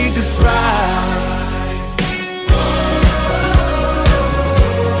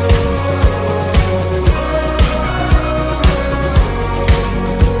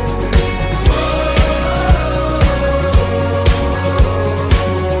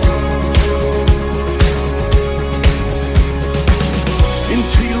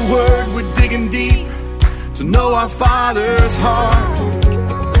deep to know our Father's heart.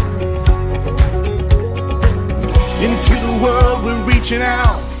 Into the world we're reaching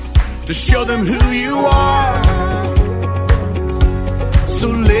out to show them who you are. So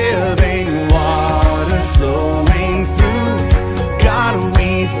living water flowing through, God,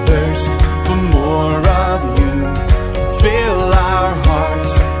 we thirst for more of you. Fill our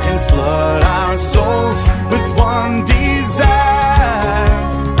hearts and flood our souls with one desire,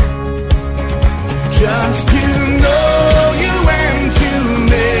 just to know you and to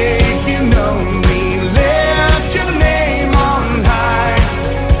make you known. We lift your name on high.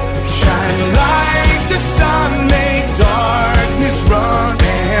 Shine like the sun, make darkness run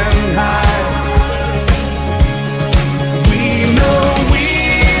and hide. We know we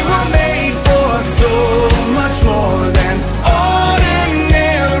were made for so much more than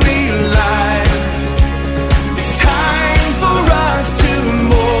ordinary life. It's time for us to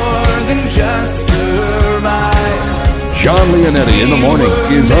more than just John Leonetti in the Morning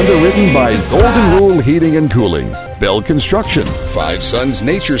is underwritten by Golden Rule Heating and Cooling, Bell Construction, Five Sons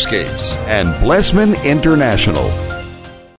Naturescapes, and Blessman International.